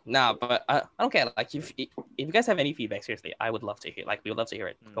 yeah, nah, but I don't care. Like if you guys have any feedback, seriously, I would love to hear. Like we would love to hear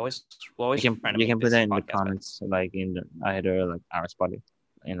it. We're always You trying to can make put this that in the podcast comments, like in either like our Spotify,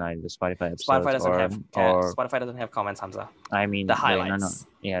 in like the Spotify episodes, Spotify doesn't have or Spotify doesn't have comments, Hamza. I mean The wait, no, highlights.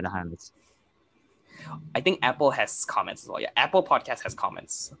 yeah, the highlights. I think Apple has comments as well. Yeah, Apple Podcast has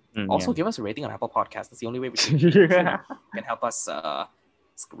comments. Also, give us a rating on Apple Podcast. That's the only way we can, can help us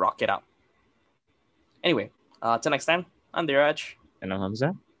rock it up. Anyway, till next time, I'm Dheeraj. And I'm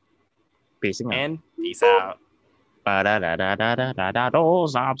Hamza. Peace out. And peace out. Subscribe.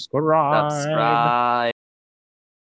 Subscribe.